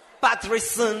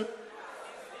 Patterson.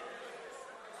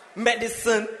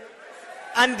 Medicine.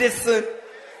 Anderson.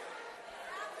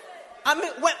 I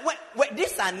mean, when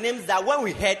these are names that when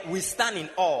we heard, we stand in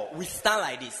awe. We stand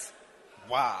like this.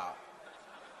 Wow.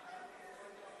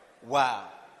 Wow.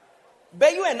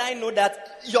 But you and I know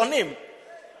that your name,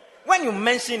 when you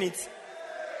mention it,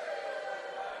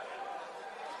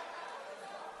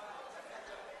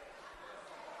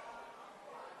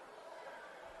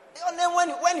 your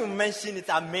name, when you mention it,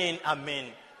 amen.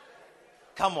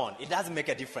 Come on, it doesn't make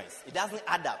a difference. It doesn't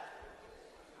add up.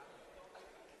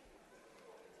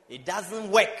 It doesn't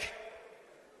work.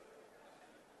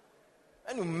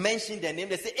 When you mention the name,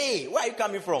 they say, hey, where are you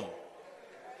coming from?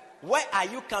 Where are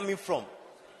you coming from?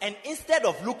 And instead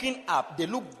of looking up, they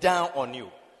look down on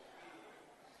you.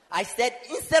 I said,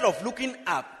 instead of looking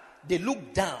up, they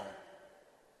look down.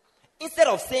 Instead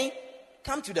of saying,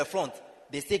 come to the front,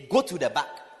 they say, go to the back.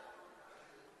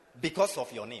 Because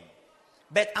of your name.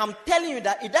 But I'm telling you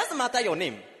that it doesn't matter your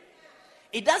name.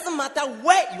 It doesn't matter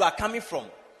where you are coming from.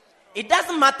 It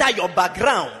doesn't matter your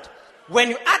background. When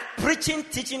you add preaching,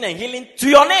 teaching, and healing to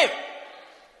your name,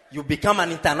 you become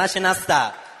an international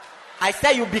star. I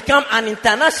say you become an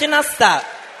international star.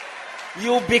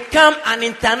 You become an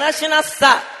international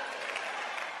star.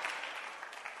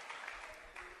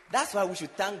 That's why we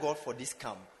should thank God for this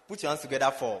camp. Put your hands together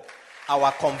for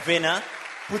our convener.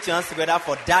 Put your hands together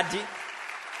for Daddy.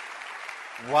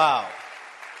 Wow.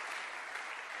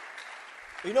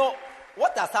 You know,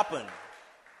 what has happened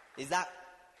is that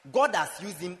God has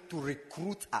used him to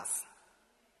recruit us.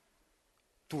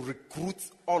 To recruit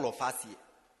all of us here.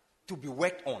 To be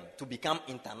worked on. To become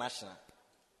international.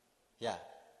 Yeah.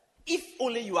 If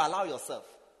only you allow yourself.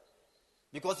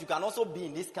 Because you can also be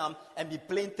in this camp and be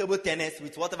playing table tennis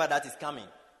with whatever that is coming.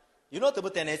 You know table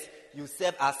tennis? You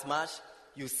serve, I smash.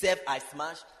 You serve, I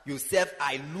smash. You serve,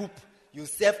 I loop. You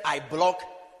serve, I block.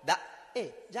 That.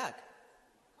 Hey, Jack.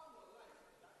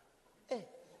 Hey.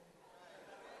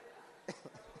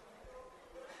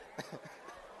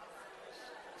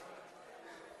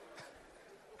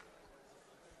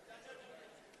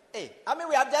 Hey, I mean,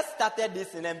 we have just started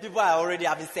this and then people are already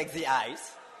having sexy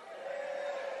eyes.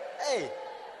 Hey.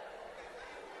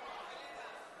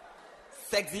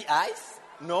 Sexy eyes?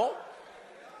 No.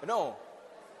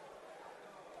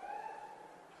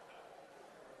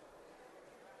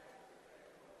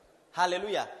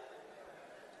 Hallelujah.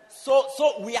 So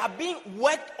we are being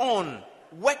worked on.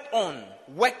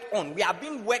 We are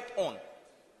being worked on.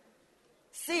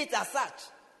 See it as such.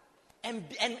 And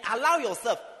allow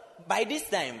yourself. By this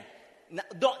time,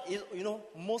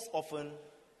 most often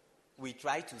we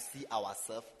try to see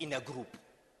ourselves in a group.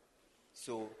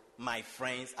 So my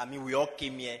friends, we all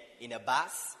came here in a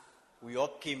bus. We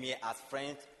all came here as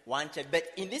friends, one church. But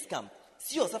in this camp,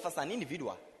 see yourself as an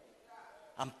individual.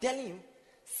 I'm telling you,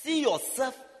 see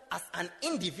yourself as an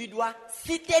individual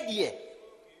seated here.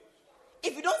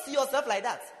 If you don't see yourself like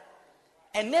that,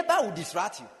 a neighbor will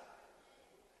distract you.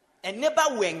 A neighbor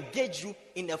will engage you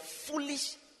in a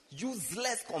foolish,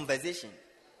 useless conversation.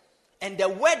 And the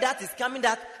word that is coming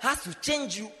that has to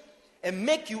change you and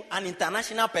make you an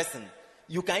international person,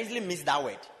 you can easily miss that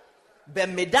word. But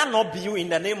may that not be you in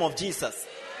the name of Jesus.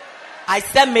 I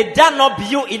said, may that not be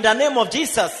you in the name of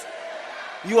Jesus.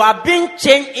 You are being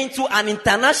changed into an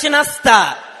international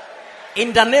star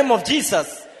in the name of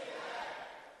Jesus.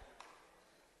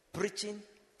 Preaching,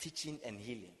 teaching, and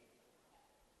healing.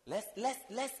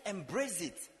 Let's embrace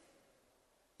it.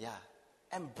 Yeah,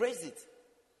 embrace it.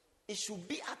 It should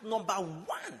be at number 1.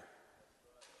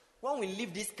 When we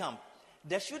leave this camp,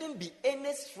 there shouldn't be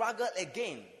any struggle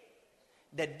again.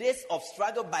 The days of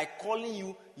struggle by calling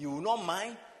you, you will not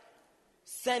mind.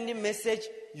 Sending message,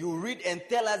 you read and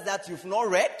tell us that you've not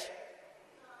read.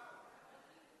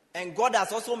 And God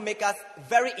has also made us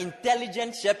very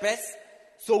intelligent shepherds,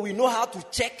 so we know how to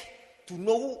check to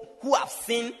know who have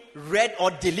seen, read,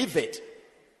 or delivered.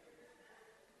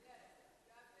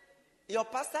 Your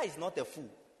pastor is not a fool.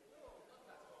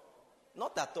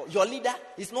 Not at all. Your leader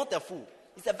is not a fool.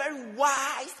 He's a very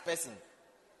wise person.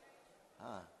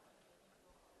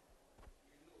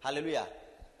 Hallelujah.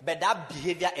 But that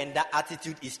behavior and that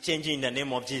attitude is changing in the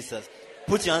name of Jesus.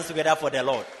 Put your hands together for the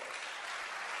Lord.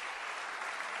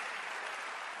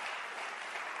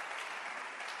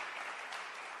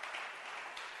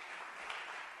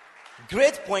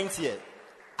 Great point here.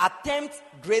 Attempt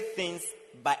great things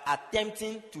by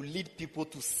attempting to lead people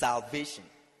to salvation.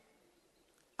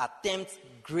 Attempt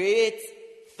great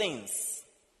things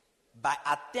by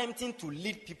attempting to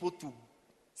lead people to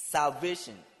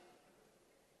salvation.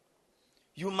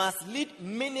 You must lead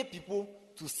many people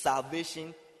to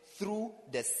salvation through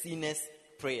the sinner's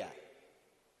prayer.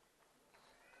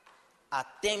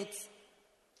 Attempt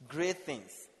great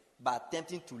things by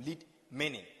attempting to lead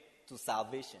many to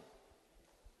salvation.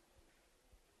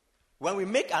 When we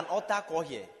make an altar call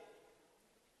here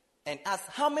and ask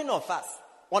how many of us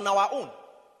on our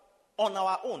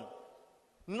own,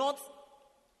 not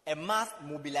a mass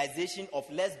mobilization of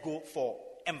let's go for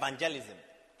evangelism,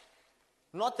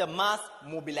 not a mass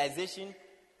mobilization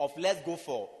of let's go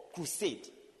for crusade,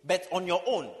 but on your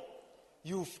own,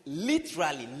 you've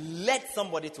literally led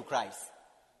somebody to Christ.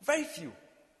 Very few.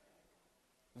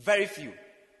 Very few.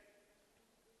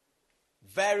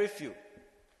 Very few.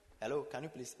 Hello, can you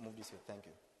please move this way? Thank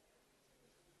you.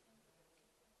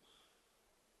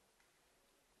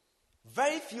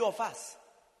 Very few of us.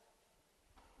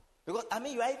 Because,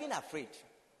 you are even afraid.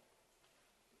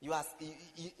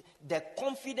 The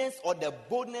confidence or the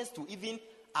boldness to even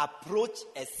approach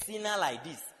a sinner like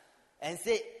this and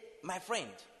say, my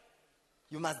friend,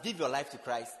 you must give your life to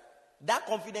Christ. That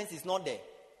confidence is not there.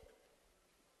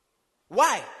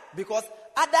 Why? Because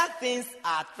other things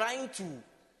are trying to,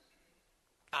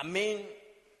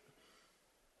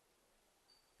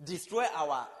 destroy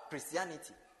our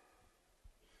Christianity.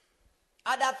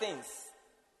 Other things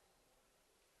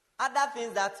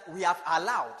that we have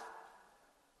allowed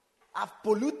have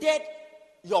polluted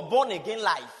your born again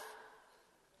life.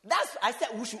 I said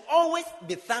we should always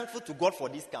be thankful to God for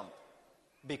this camp.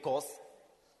 Because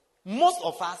most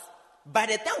of us, by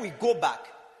the time we go back,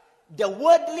 the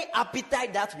worldly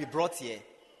appetite that we brought here,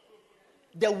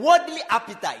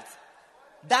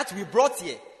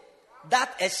 that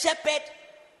a shepherd,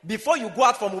 before you go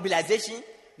out for mobilization,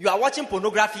 you are watching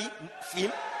pornography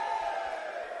film.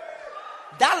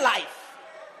 That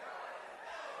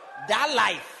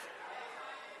life.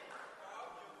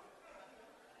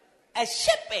 A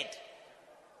shepherd,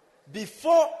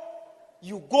 before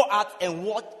you go out and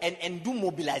watch and do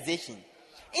mobilization,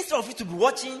 instead of you to be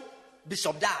watching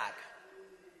Bishop Dag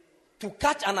to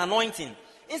catch an anointing,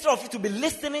 instead of you to be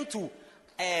listening to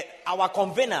our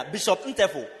convener, Bishop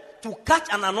Ntefo, to catch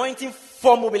an anointing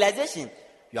for mobilization,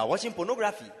 you are watching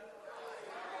pornography.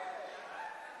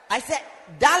 I said,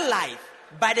 that life,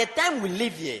 by the time we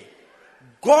leave here,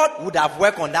 God would have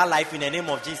worked on that life in the name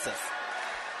of Jesus.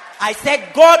 I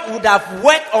said, God would have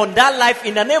worked on that life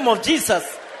in the name of Jesus.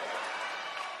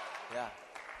 Yeah.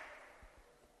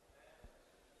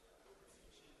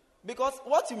 Because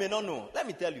what you may not know, let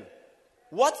me tell you,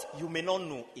 what you may not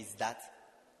know is that,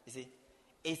 you see,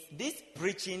 is this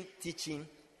preaching, teaching,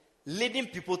 leading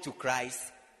people to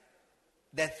Christ,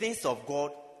 the things of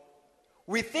God.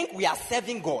 We think we are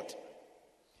serving God.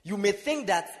 You may think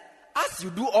that as you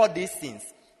do all these things,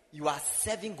 you are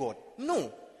serving God.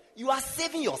 No, you are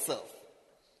saving yourself.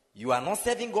 You are not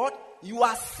serving God. You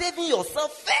are saving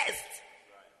yourself first.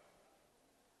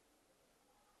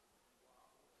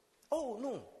 Oh,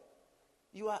 no.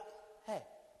 You are, hey,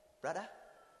 brother.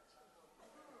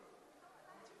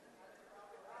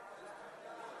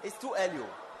 It's too early.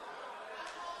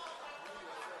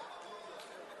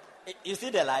 You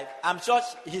see the life? I'm sure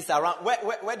he's around.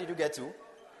 Where did you get to?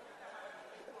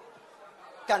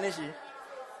 Kaneshi?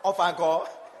 Off anchor?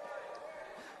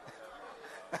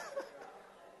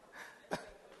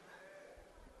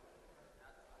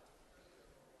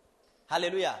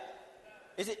 Hallelujah.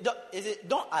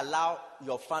 Don't allow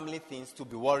your family things to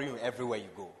be worrying you everywhere you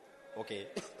go. Okay?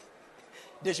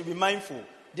 They should be mindful.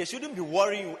 They shouldn't be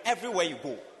worrying you everywhere you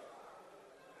go.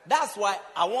 That's why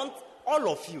I want all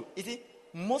of you. You see,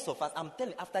 most of us, I'm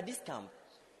telling you, after this camp,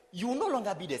 you will no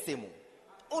longer be the same.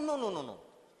 Oh, no.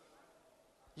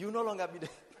 You will no longer be the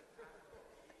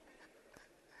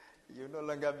you will no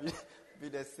longer be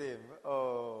the same.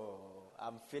 Oh,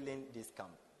 I'm feeling this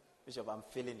camp. Bishop, I'm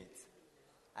feeling it.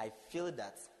 I feel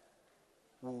that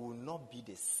we will not be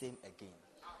the same again.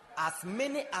 As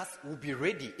many as will be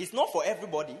ready. It's not for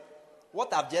everybody.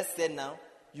 What I've just said now,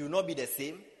 you will not be the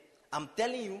same. I'm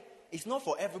telling you, it's not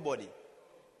for everybody.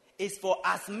 It's for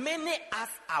as many as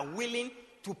are willing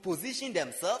to position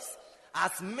themselves,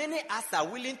 as many as are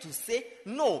willing to say,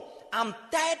 no, I'm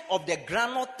tired of the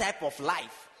granite type of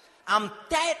life. I'm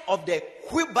tired of the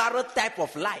wheelbarrow type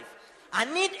of life. I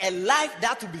need a life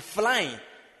that will be flying.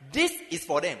 This is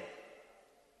for them.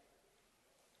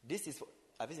 This is for,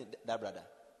 have you seen that, brother?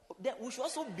 Then we should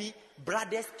also be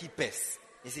brothers keepers.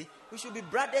 You see, we should be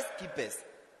brothers keepers.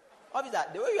 Obviously,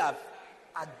 the way you have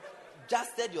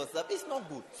adjusted yourself, it's not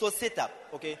good. So sit up,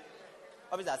 okay?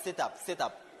 Obviously, sit up.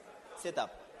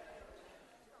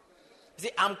 You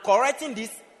see, I'm correcting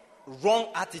this wrong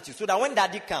attitude so that when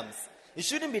daddy comes, it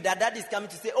shouldn't be that daddy is coming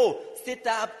to say, oh, sit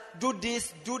up, do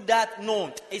this, do that.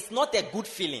 No, it's not a good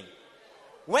feeling.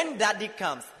 When daddy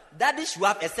comes, daddy should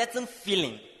have a certain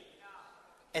feeling.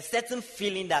 A certain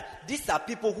feeling that these are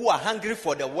people who are hungry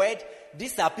for the word.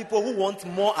 These are people who want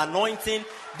more anointing.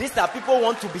 These are people who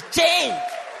want to be changed.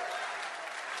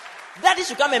 Daddy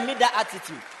should come and meet that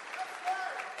attitude.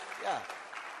 Yeah.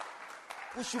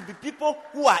 We should be people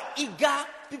who are eager,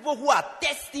 people who are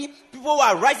thirsty, people who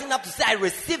are rising up to say, I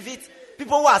receive it,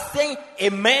 people who are saying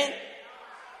amen.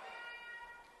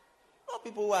 Not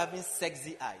people who are having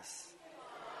sexy eyes.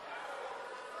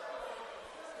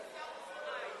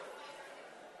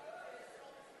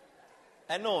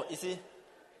 I know, you see,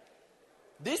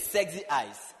 these sexy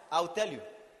eyes, I'll tell you,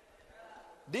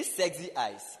 these sexy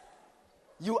eyes,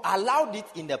 you allowed it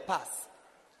in the past.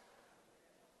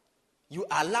 You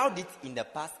allowed it in the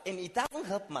past, and it doesn't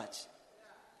help much.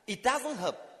 It doesn't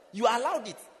help. You allowed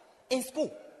it in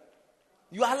school.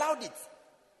 You allowed it.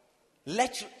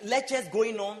 Lectures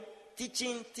going on,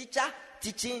 teaching.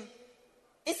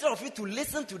 Instead of you to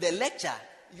listen to the lecture,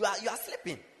 you are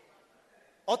sleeping.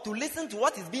 Or to listen to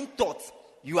what is being taught,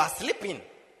 you are sleeping.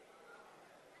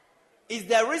 It's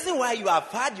the reason why you have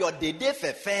had your dede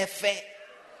fe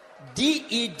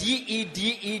D-E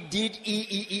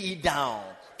down.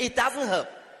 It doesn't help.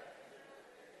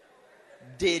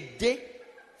 Dede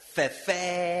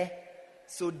fe.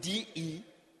 So D-E-F-E-E-E.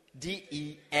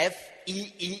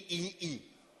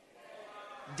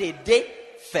 Dede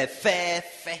fe.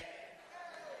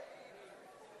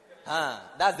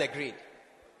 That's the grade.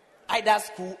 Either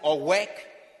school or work,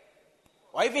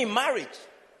 or even marriage.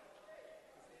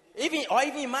 Even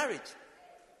in marriage.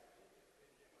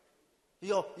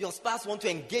 Your spouse wants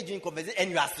to engage you in conversation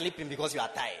and you are sleeping because you are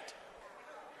tired.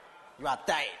 You are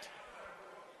tired.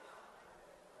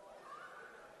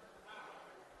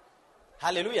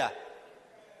 Hallelujah.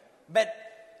 But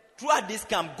throughout this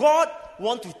camp, God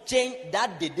wants to change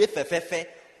that dede fefefe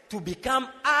to become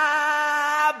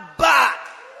Abba.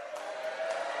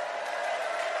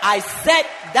 I said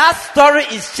that story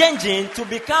is changing to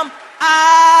become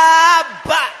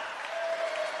Abba.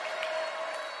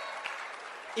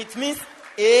 It means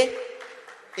A,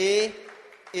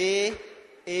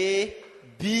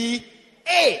 B,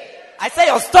 A. I say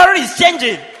your story is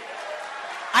changing.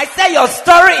 I say your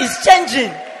story is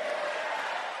changing.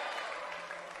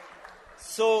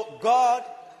 So God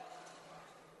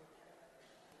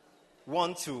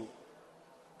wants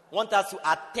us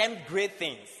to attempt great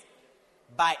things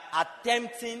by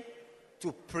attempting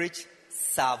to preach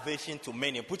salvation to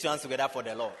many. Put your hands together for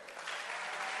the Lord.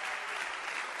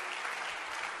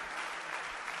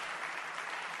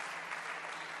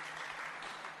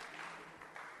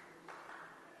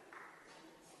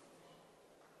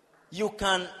 You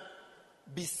can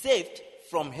be saved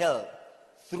from hell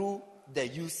through the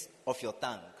use of your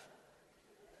tongue.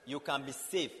 You can be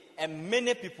saved. And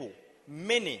many people,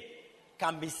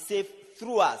 can be saved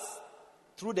through us,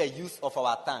 through the use of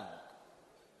our tongue.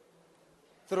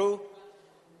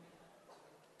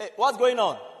 Hey, what's going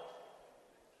on?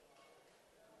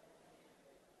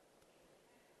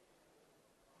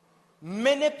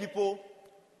 Many people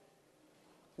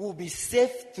will be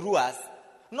saved through us,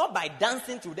 not by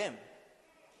dancing to them.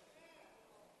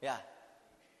 Yeah.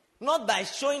 Not by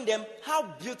showing them how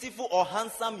beautiful or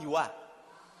handsome you are.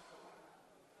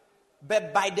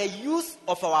 But by the use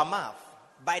of our mouth,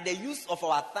 by the use of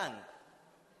our tongue.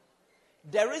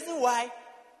 The reason why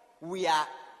we are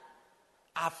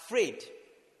afraid,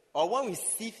 or when we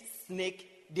see snake,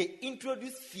 they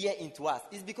introduce fear into us,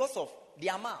 is because of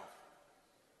their mouth,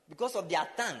 because of their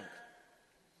tongue.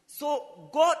 So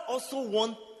God also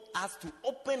wants us to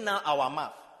open now our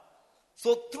mouth.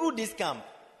 So through this camp,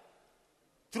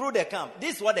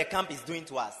 this is what the camp is doing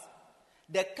to us.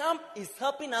 The camp is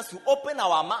helping us to open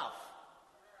our mouth.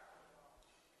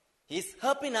 He's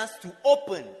helping us to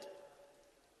open.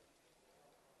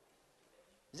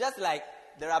 Just like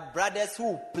there are brothers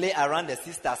who play around the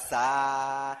sisters.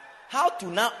 How to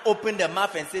now open the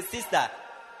mouth and say, sister,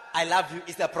 I love you,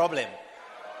 is a problem.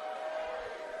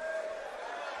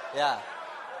 Yeah.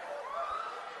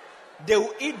 They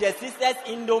will eat the sister's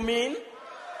indomie.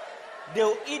 They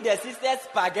will eat the sister's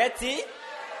spaghetti.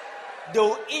 They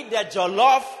will eat the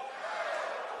jollof.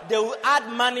 They will add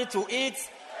money to it.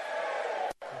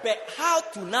 But how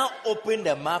to now open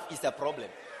the mouth is a problem.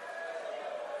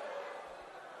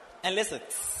 And listen.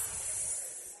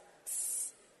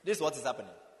 This is what is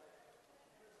happening.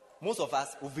 Most of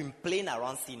us, we've been playing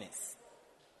around sinners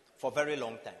for a very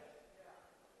long time.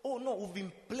 Oh no, we've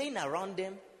been playing around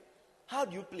them. How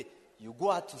do you play? You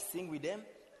go out to sing with them,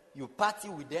 you party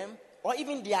with them, or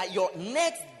even they are your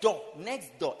next door,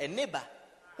 a neighbor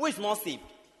who is not saved.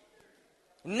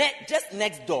 Just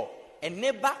next door, a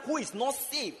neighbor who is not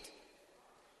saved.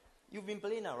 You've been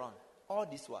playing around all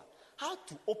this while. How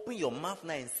to open your mouth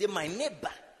now and say, my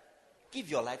neighbor, give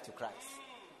your life to Christ.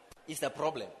 It's a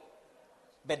problem.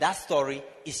 But that story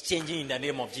is changing in the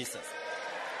name of Jesus.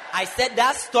 I said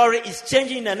that story is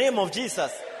changing in the name of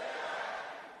Jesus.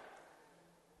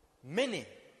 Many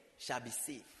shall be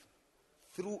saved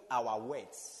through our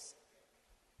words.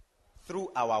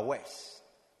 Through our words.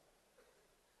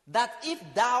 That if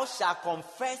thou shalt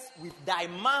confess with thy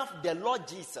mouth the Lord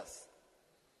Jesus,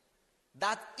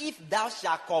 that if thou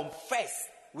shalt confess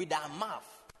with thy mouth,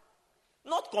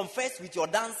 not confess with your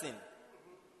dancing.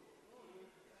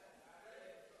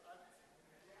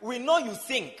 We know you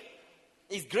sing,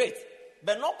 it's great,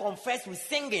 but not confess with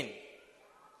singing.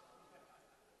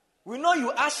 We know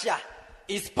you usher,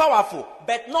 it's powerful,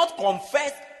 but not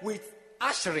confess with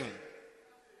ushering.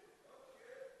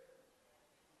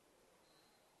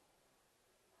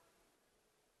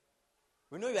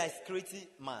 We know you are a security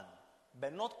man,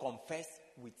 but not confess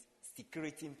with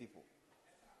secreting people.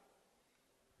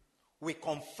 We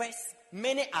confess,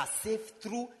 many are saved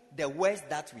through the words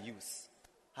that we use.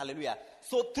 Hallelujah.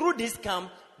 So through this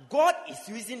camp, God is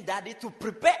using Daddy to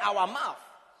prepare our mouth.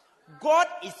 God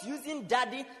is using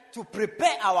Daddy to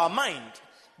prepare our mind.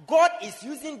 God is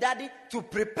using Daddy to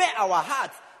prepare our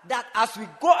hearts. That as we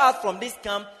go out from this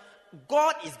camp,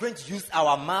 God is going to use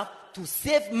our mouth to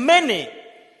save many.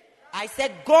 I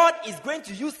said God is going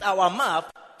to use our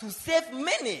mouth to save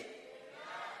many.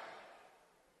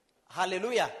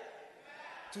 Hallelujah.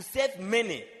 To save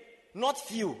many, not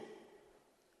few.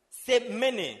 Save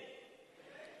many.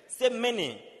 Save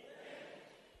many.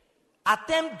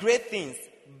 Attempt great things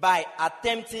by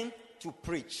attempting to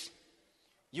preach.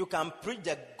 You can preach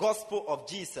the gospel of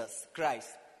Jesus Christ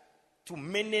to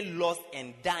many lost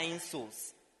and dying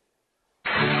souls.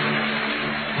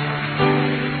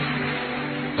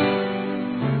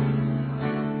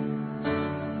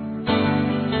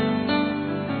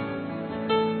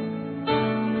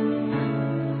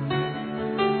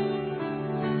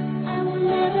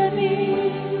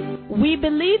 We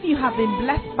believe you have been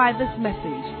blessed by this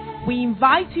message. We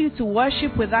invite you to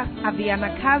worship with us at the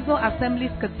Anagkazo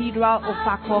Assemblies Cathedral of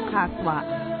Ofako Kaswa.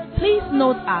 Please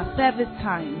note our service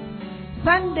times.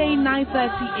 Sunday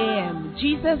 9:30 a.m.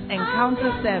 Jesus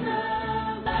Encounter Service.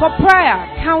 For prayer,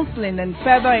 counseling and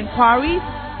further inquiries,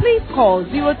 please call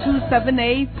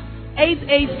 0278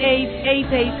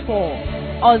 888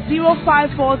 884 or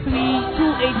 0543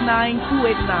 289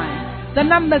 289. The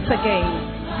numbers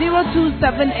again.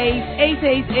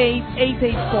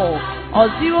 0278-888-884 or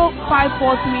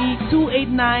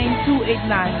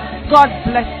 0543-289-289. God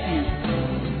bless you.